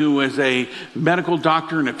Crane, who is a medical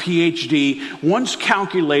doctor and a PhD, once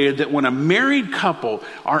calculated that when a married couple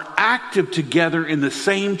are active together in the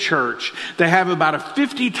same church, they have about a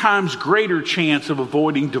 50 times greater chance of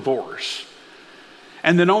avoiding divorce.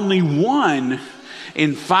 And that only 1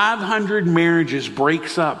 in 500 marriages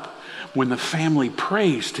breaks up when the family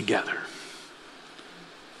prays together.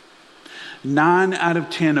 9 out of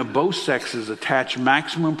 10 of both sexes attach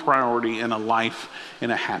maximum priority in a life in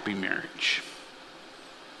a happy marriage.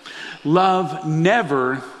 Love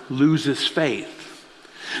never loses faith.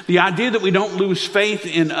 The idea that we don't lose faith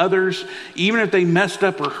in others, even if they messed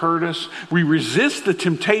up or hurt us, we resist the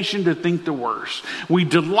temptation to think the worst. We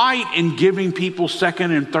delight in giving people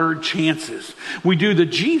second and third chances. We do the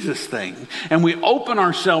Jesus thing, and we open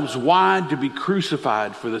ourselves wide to be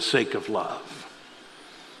crucified for the sake of love.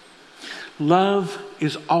 Love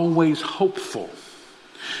is always hopeful.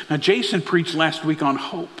 Now, Jason preached last week on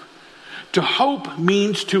hope. To hope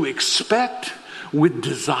means to expect with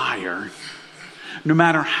desire. No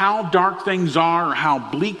matter how dark things are or how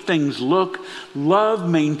bleak things look, love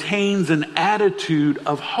maintains an attitude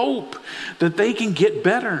of hope that they can get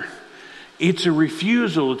better. It's a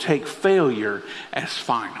refusal to take failure as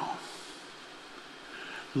final.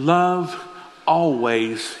 Love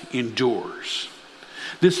always endures.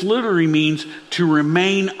 This literally means to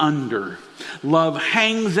remain under. Love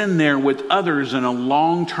hangs in there with others in a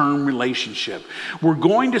long-term relationship. We're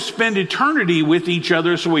going to spend eternity with each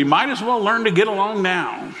other, so we might as well learn to get along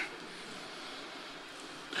now.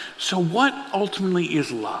 So what ultimately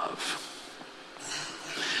is love?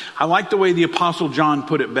 I like the way the Apostle John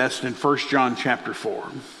put it best in 1 John chapter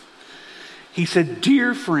 4. He said,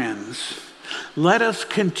 "Dear friends, let us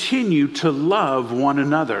continue to love one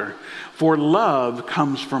another, for love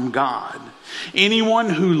comes from God.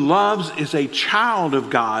 Anyone who loves is a child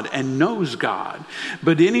of God and knows God.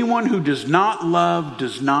 But anyone who does not love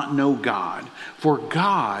does not know God, for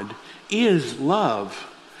God is love.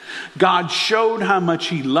 God showed how much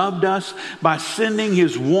he loved us by sending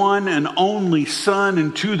his one and only Son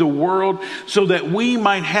into the world so that we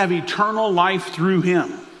might have eternal life through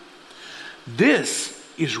him. This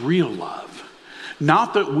is real love.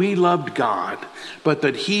 Not that we loved God, but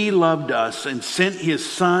that he loved us and sent his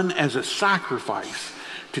Son as a sacrifice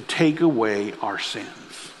to take away our sins."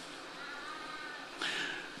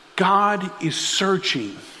 God is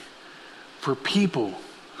searching for people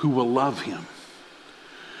who will love him.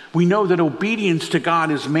 We know that obedience to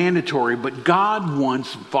God is mandatory, but God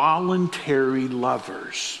wants voluntary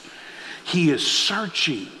lovers. He is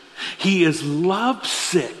searching. He is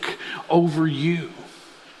lovesick over you.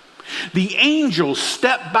 The angels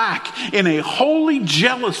step back in a holy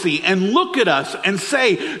jealousy and look at us and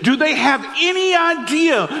say, do they have any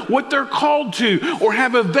idea what they're called to or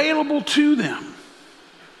have available to them?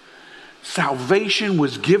 Salvation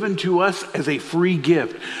was given to us as a free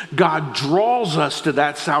gift. God draws us to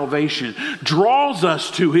that salvation, draws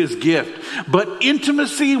us to his gift. But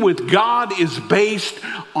intimacy with God is based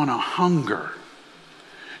on a hunger.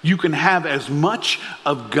 You can have as much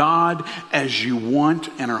of God as you want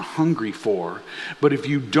and are hungry for, but if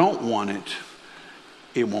you don't want it,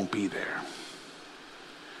 it won't be there.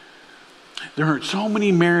 There are so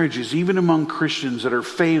many marriages, even among Christians, that are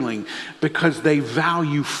failing because they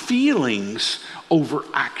value feelings over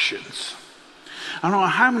actions. I don't know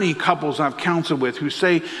how many couples I've counseled with who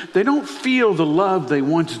say they don't feel the love they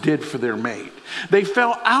once did for their mate. They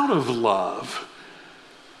fell out of love.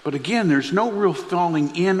 But again, there's no real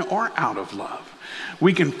falling in or out of love.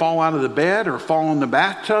 We can fall out of the bed or fall in the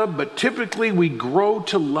bathtub, but typically we grow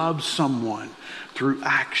to love someone through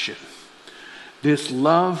action. This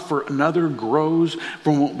love for another grows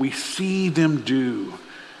from what we see them do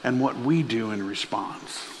and what we do in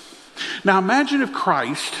response. Now imagine if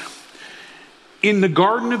Christ, in the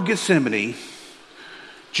Garden of Gethsemane,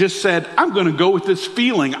 just said, I'm going to go with this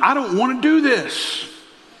feeling. I don't want to do this.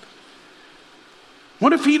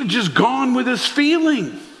 What if he'd just gone with his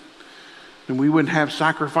feeling? Then we wouldn't have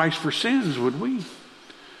sacrifice for sins, would we?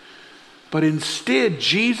 But instead,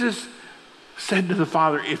 Jesus said to the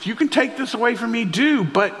Father, if you can take this away from me, do,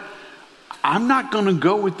 but I'm not going to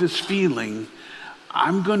go with this feeling.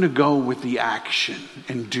 I'm going to go with the action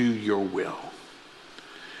and do your will.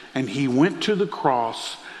 And he went to the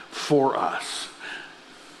cross for us.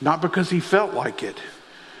 Not because he felt like it,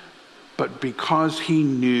 but because he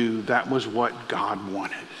knew that was what God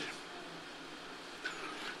wanted.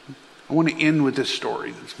 I want to end with this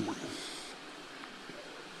story this morning.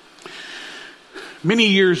 Many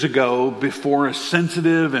years ago, before a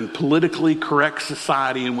sensitive and politically correct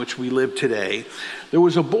society in which we live today, there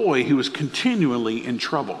was a boy who was continually in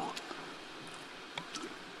trouble.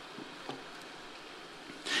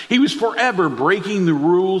 He was forever breaking the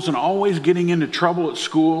rules and always getting into trouble at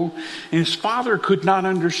school, and his father could not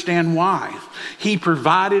understand why. He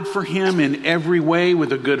provided for him in every way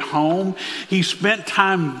with a good home. He spent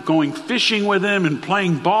time going fishing with him and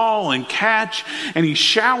playing ball and catch, and he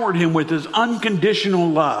showered him with his unconditional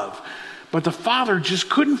love. But the father just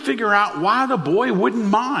couldn't figure out why the boy wouldn't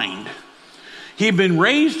mind. He had been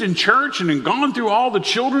raised in church and had gone through all the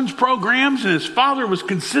children's programs, and his father was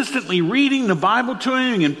consistently reading the Bible to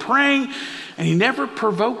him and praying, and he never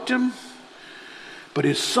provoked him. But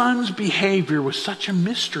his son's behavior was such a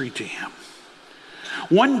mystery to him.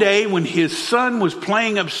 One day when his son was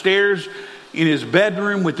playing upstairs in his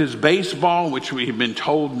bedroom with his baseball, which we had been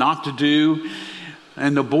told not to do,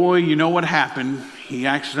 and the boy, you know what happened? He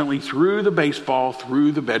accidentally threw the baseball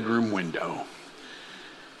through the bedroom window.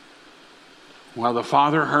 Well, the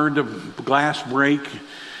father heard the glass break,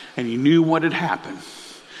 and he knew what had happened.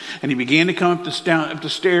 And he began to come up the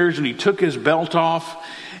stairs, and he took his belt off.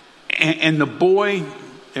 And the boy,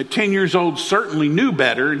 at 10 years old, certainly knew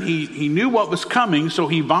better, and he knew what was coming, so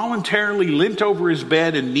he voluntarily leant over his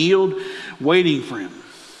bed and kneeled, waiting for him.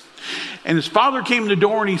 And his father came to the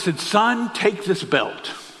door, and he said, "Son, take this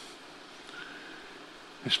belt."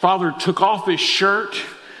 His father took off his shirt,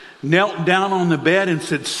 knelt down on the bed and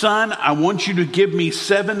said, "Son, I want you to give me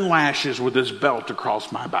 7 lashes with this belt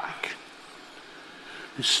across my back."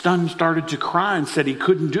 His son started to cry and said he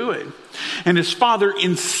couldn't do it. And his father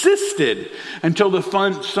insisted until the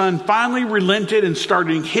son finally relented and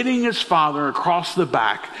started hitting his father across the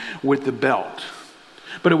back with the belt.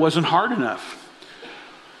 But it wasn't hard enough.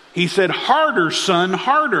 He said, "Harder, son,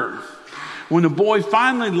 harder." When the boy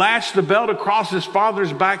finally lashed the belt across his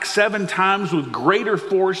father's back 7 times with greater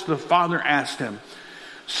force, the father asked him,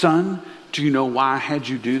 "Son, do you know why I had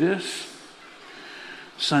you do this?"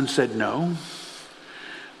 Son said, "No."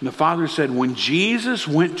 And the father said, "When Jesus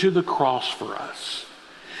went to the cross for us,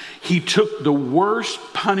 he took the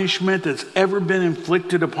worst punishment that's ever been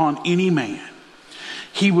inflicted upon any man.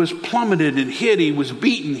 He was plummeted and hit. He was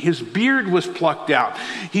beaten. His beard was plucked out.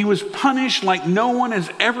 He was punished like no one has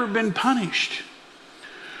ever been punished."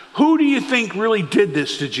 Who do you think really did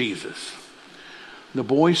this to Jesus? The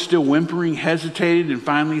boy, still whimpering, hesitated and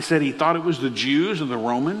finally said he thought it was the Jews or the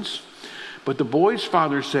Romans. But the boy's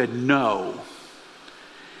father said, "No.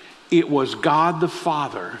 It was God the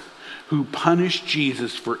Father who punished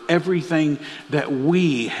Jesus for everything that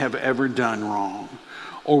we have ever done wrong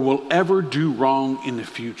or will ever do wrong in the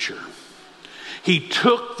future. He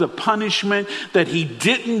took the punishment that he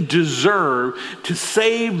didn't deserve to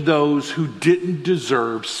save those who didn't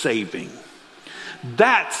deserve saving."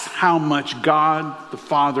 That's how much God the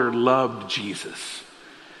Father loved Jesus.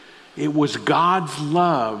 It was God's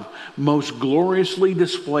love most gloriously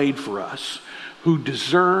displayed for us, who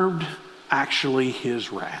deserved actually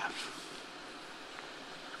his wrath.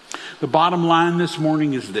 The bottom line this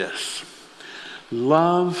morning is this: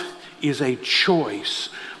 love is a choice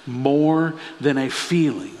more than a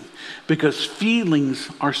feeling, because feelings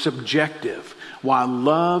are subjective, while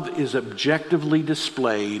love is objectively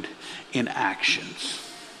displayed in actions.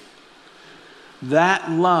 That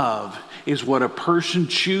love is what a person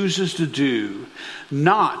chooses to do,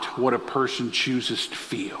 not what a person chooses to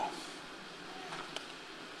feel.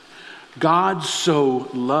 God so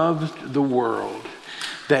loved the world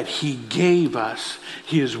that he gave us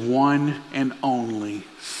his one and only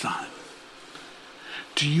Son.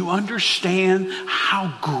 Do you understand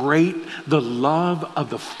how great the love of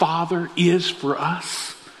the Father is for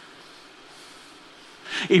us?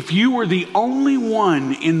 If you were the only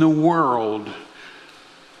one in the world,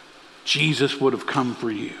 Jesus would have come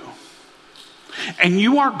for you. And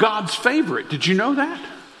you are God's favorite. Did you know that?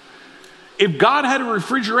 If God had a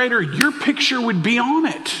refrigerator, your picture would be on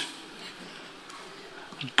it.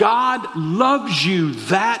 God loves you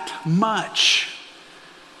that much.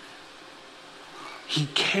 He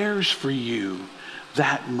cares for you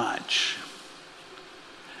that much.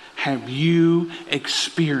 Have you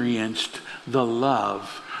experienced the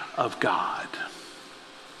love of God?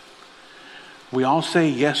 We all say,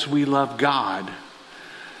 yes, we love God,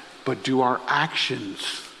 but do our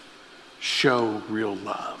actions show real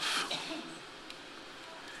love?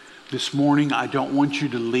 This morning, I don't want you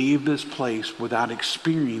to leave this place without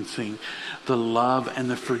experiencing the love and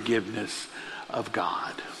the forgiveness of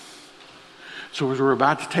God. So as we're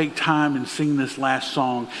about to take time and sing this last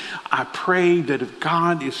song, I pray that if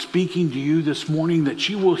God is speaking to you this morning, that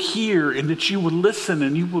you will hear and that you will listen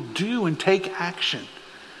and you will do and take action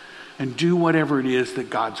and do whatever it is that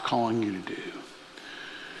God's calling you to do.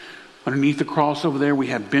 Underneath the cross over there, we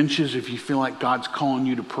have benches if you feel like God's calling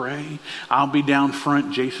you to pray. I'll be down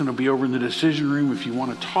front. Jason will be over in the decision room if you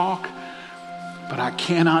want to talk. But I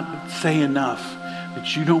cannot say enough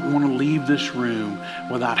that you don't want to leave this room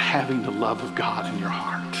without having the love of God in your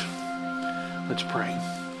heart. Let's pray.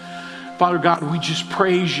 Father God, we just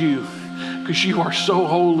praise you because you are so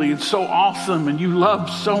holy and so awesome, and you love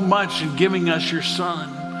so much in giving us your Son.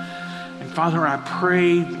 And Father, I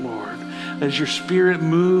pray, Lord, as your Spirit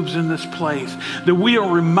moves in this place, that we are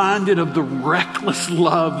reminded of the reckless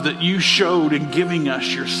love that you showed in giving us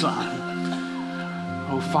your Son.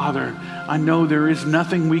 Oh, Father, I know there is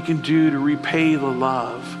nothing we can do to repay the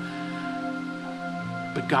love.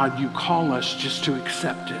 But God, you call us just to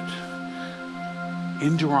accept it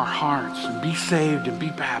into our hearts and be saved and be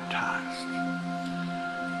baptized.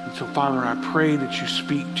 And so, Father, I pray that you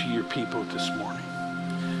speak to your people this morning.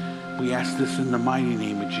 We ask this in the mighty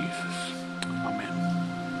name of Jesus. Amen.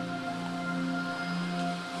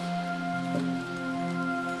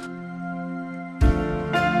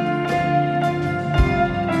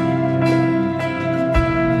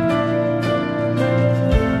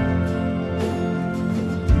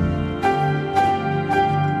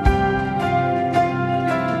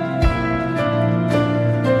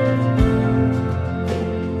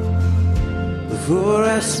 Before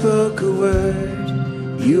I spoke a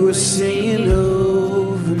word, you were singing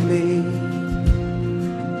over me.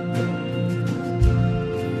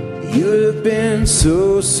 You have been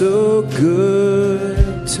so, so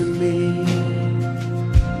good to me.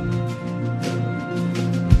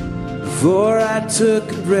 Before I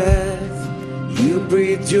took a breath, you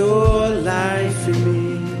breathed your life in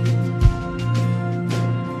me.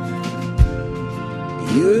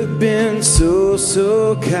 You've been so,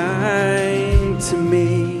 so kind to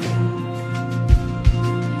me.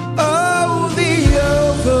 Oh, the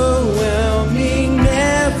overwhelming,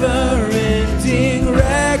 never-ending,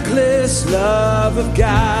 reckless love of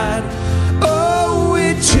God. Oh,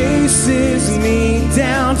 it chases me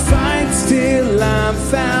down, finds till I'm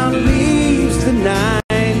found, leaves the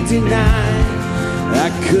 99. I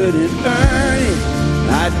couldn't earn it,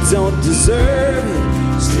 I don't deserve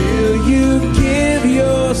it, still you give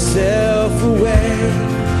yourself away.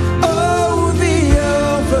 Oh, the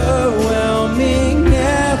overwhelming,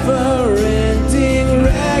 never-ending,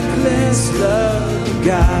 reckless love of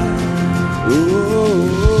God. Ooh.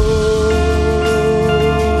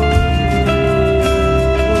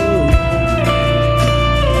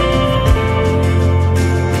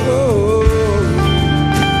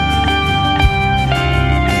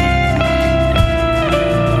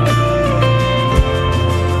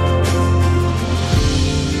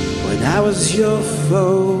 I was your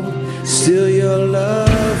foe, still your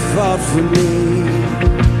love fought for me.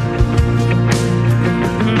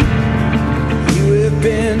 You have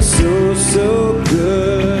been so, so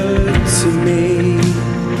good to me.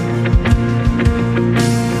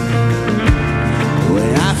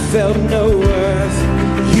 When I felt no worth,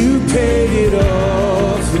 you paid it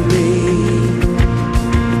all for me.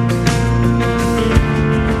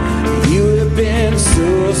 You have been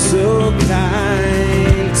so, so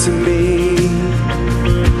kind to me.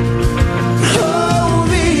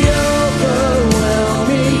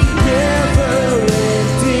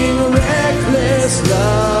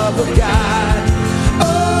 Love of God,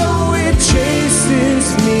 oh, it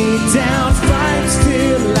chases me down, finds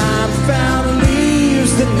till I'm found,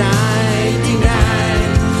 leaves the 99.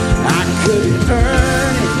 I couldn't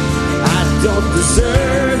earn it, I don't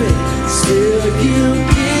deserve it, still you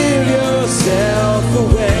give yourself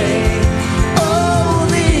away. Oh,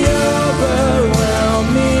 the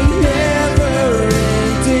overwhelming,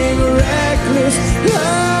 never-ending, reckless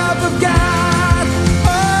love of God.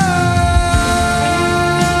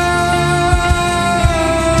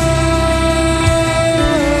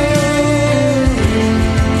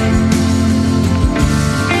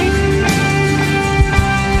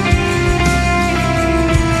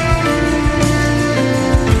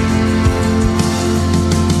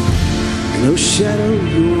 No shadow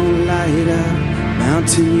you won't light up,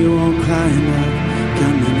 mountain you won't climb up,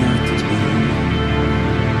 coming after me.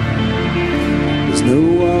 There's no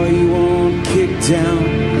wall you won't kick down,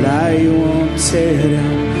 lie you won't tear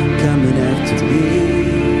down, coming after me.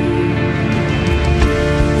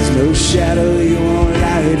 There's no shadow you won't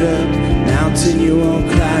light up, mountain you won't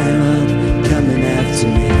climb up, coming after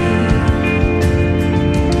me.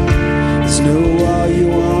 There's no wall you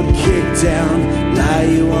won't kick down, lie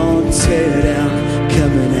you won't tear down,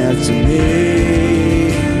 coming after me.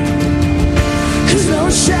 There's no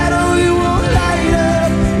shadow you won't light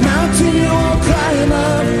up, mountain you won't climb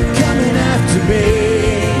up, coming after me.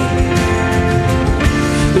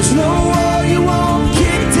 There's no wall you won't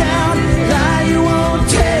kick down, lie you won't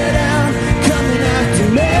tear down, coming after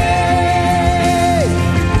me.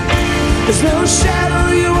 There's no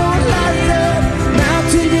shadow you won't light up,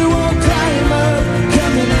 mountain you won't climb up,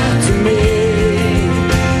 coming after me.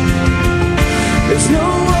 There's no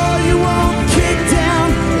wall you won't kick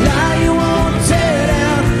down, lie you won't tear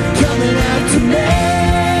down, coming after me.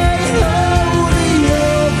 Oh, the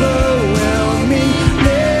overwhelming,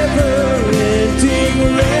 never-ending,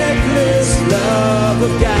 reckless love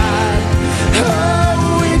of God.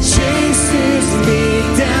 Oh, it chases me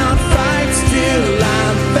down, fights till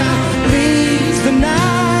I'm found, leaves the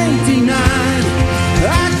 99.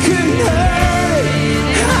 I couldn't hurt it,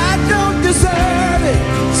 I don't deserve it,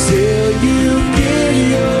 still you give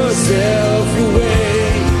yourself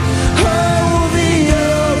away. Oh, the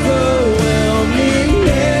overwhelming,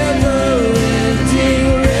 never-ending,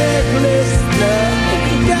 reckless love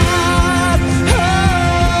of God.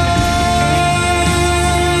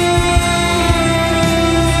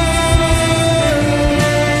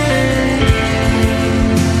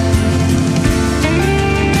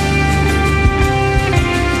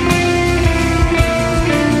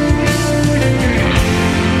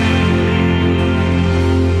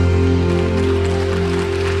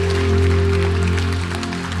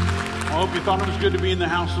 I hope you thought it was good to be in the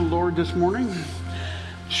house of the Lord this morning.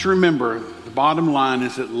 Just remember, the bottom line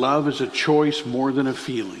is that love is a choice more than a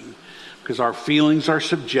feeling, because our feelings are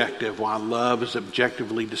subjective while love is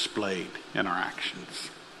objectively displayed in our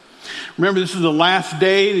actions. Remember, this is the last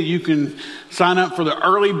day that you can sign up for the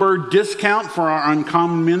early bird discount for our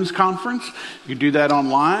Uncommon Men's Conference. You can do that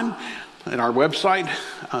online at our website.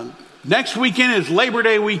 Next weekend is Labor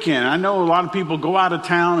Day weekend. I know a lot of people go out of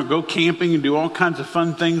town or go camping and do all kinds of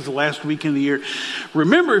fun things the last weekend of the year.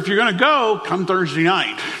 Remember, if you're going to go, come Thursday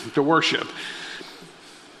night to worship.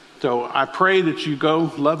 So I pray that you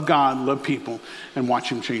go love God, love people, and watch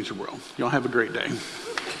Him change the world. Y'all have a great day.